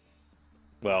 dimes.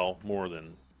 Well, more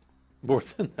than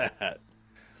that.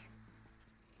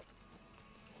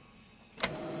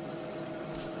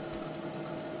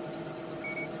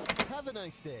 Have a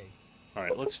nice day. All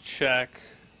right, let's check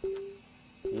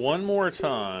one more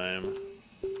time.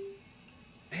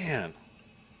 Man.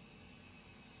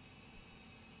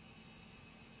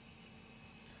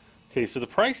 Okay, so the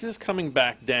price is coming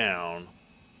back down.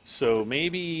 So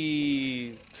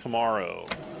maybe tomorrow.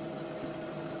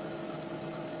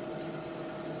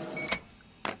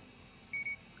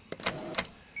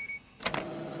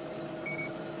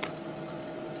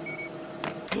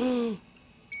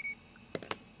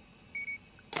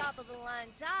 Top of the line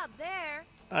job there.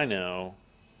 I know.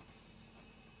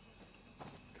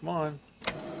 Come on.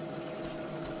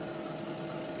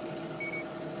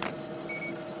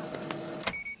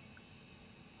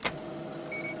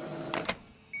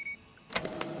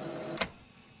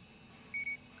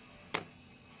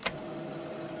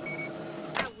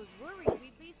 I was worried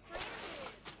we'd be stranded.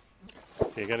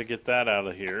 Okay, gotta get that out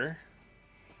of here.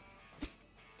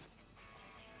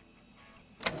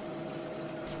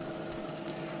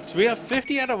 So we have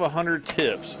 50 out of 100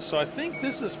 tips. So I think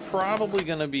this is probably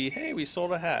going to be, hey, we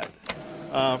sold a hat.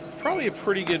 Probably a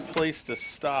pretty good place to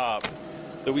stop.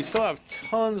 Though we still have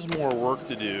tons more work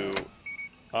to do,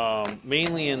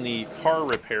 mainly in the car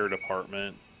repair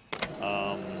department.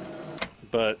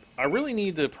 But I really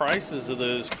need the prices of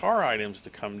those car items to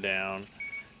come down.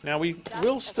 Now, we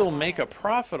will still make a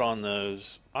profit on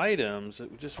those items.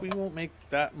 It just we won't make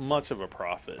that much of a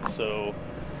profit. So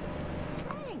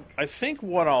I think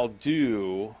what I'll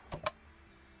do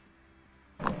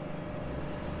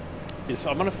is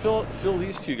I'm going to fill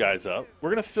these two guys up. We're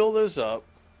going to fill those up.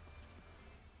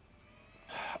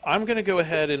 I'm going to go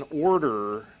ahead and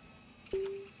order...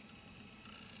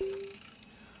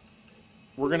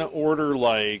 We're going to order,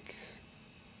 like,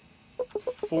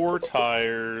 4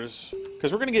 tires,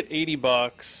 because we're going to get 80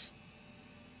 bucks.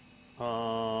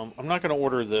 I'm not going to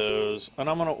order those, and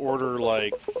I'm going to order,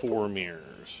 like, 4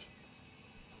 mirrors.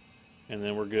 And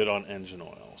then we're good on engine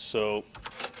oil. So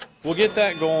we'll get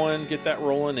that going, get that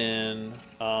rolling in.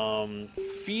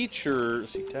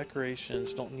 Features, see,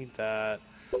 decorations, don't need that.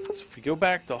 So if we go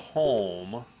back to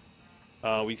home,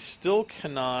 we still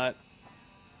cannot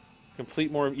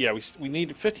complete more. Yeah, we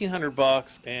need 1,500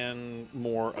 bucks and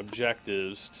more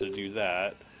objectives to do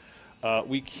that.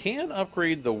 We can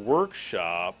upgrade the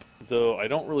workshop, though I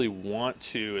don't really want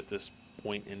to at this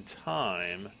point in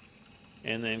time.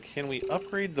 And then can we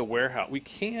upgrade the warehouse? We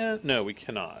can't. No, we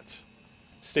cannot.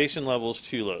 Station level is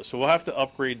too low. So we'll have to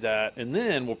upgrade that. And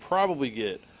then we'll probably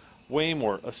get way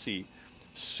more. Let's see.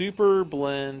 Super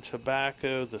Blend,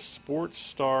 Tobacco, the Sports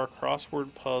Star,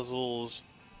 Crossword Puzzles,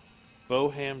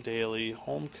 Boham Daily,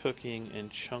 Home Cooking, and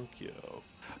Chunkyo.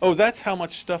 Oh, that's how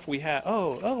much stuff we have.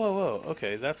 Oh.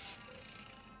 Okay, that's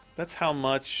how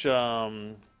much...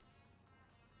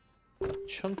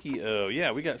 Chunky O.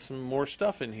 Yeah, we got some more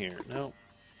stuff in here. No.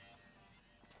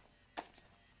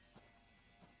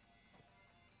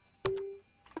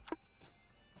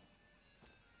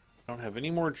 Don't have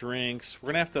any more drinks.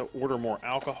 We're going to have to order more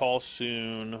alcohol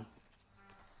soon.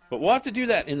 But we'll have to do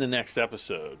that in the next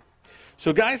episode.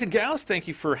 So guys and gals, thank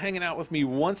you for hanging out with me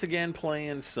once again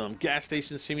playing some Gas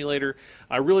Station Simulator.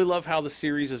 I really love how the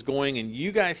series is going, and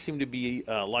you guys seem to be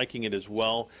liking it as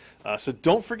well. So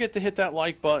don't forget to hit that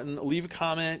like button. Leave a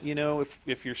comment. You know,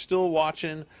 if you're still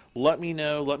watching, let me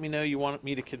know. Let me know you want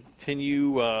me to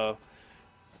continue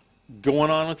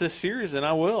going on with this series, and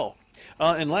I will.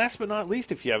 And last but not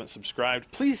least, if you haven't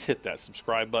subscribed, please hit that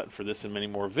subscribe button for this and many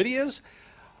more videos.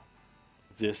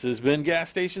 This has been Gas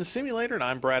Station Simulator, and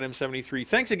I'm Brad M73.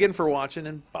 Thanks again for watching,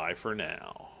 and bye for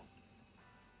now.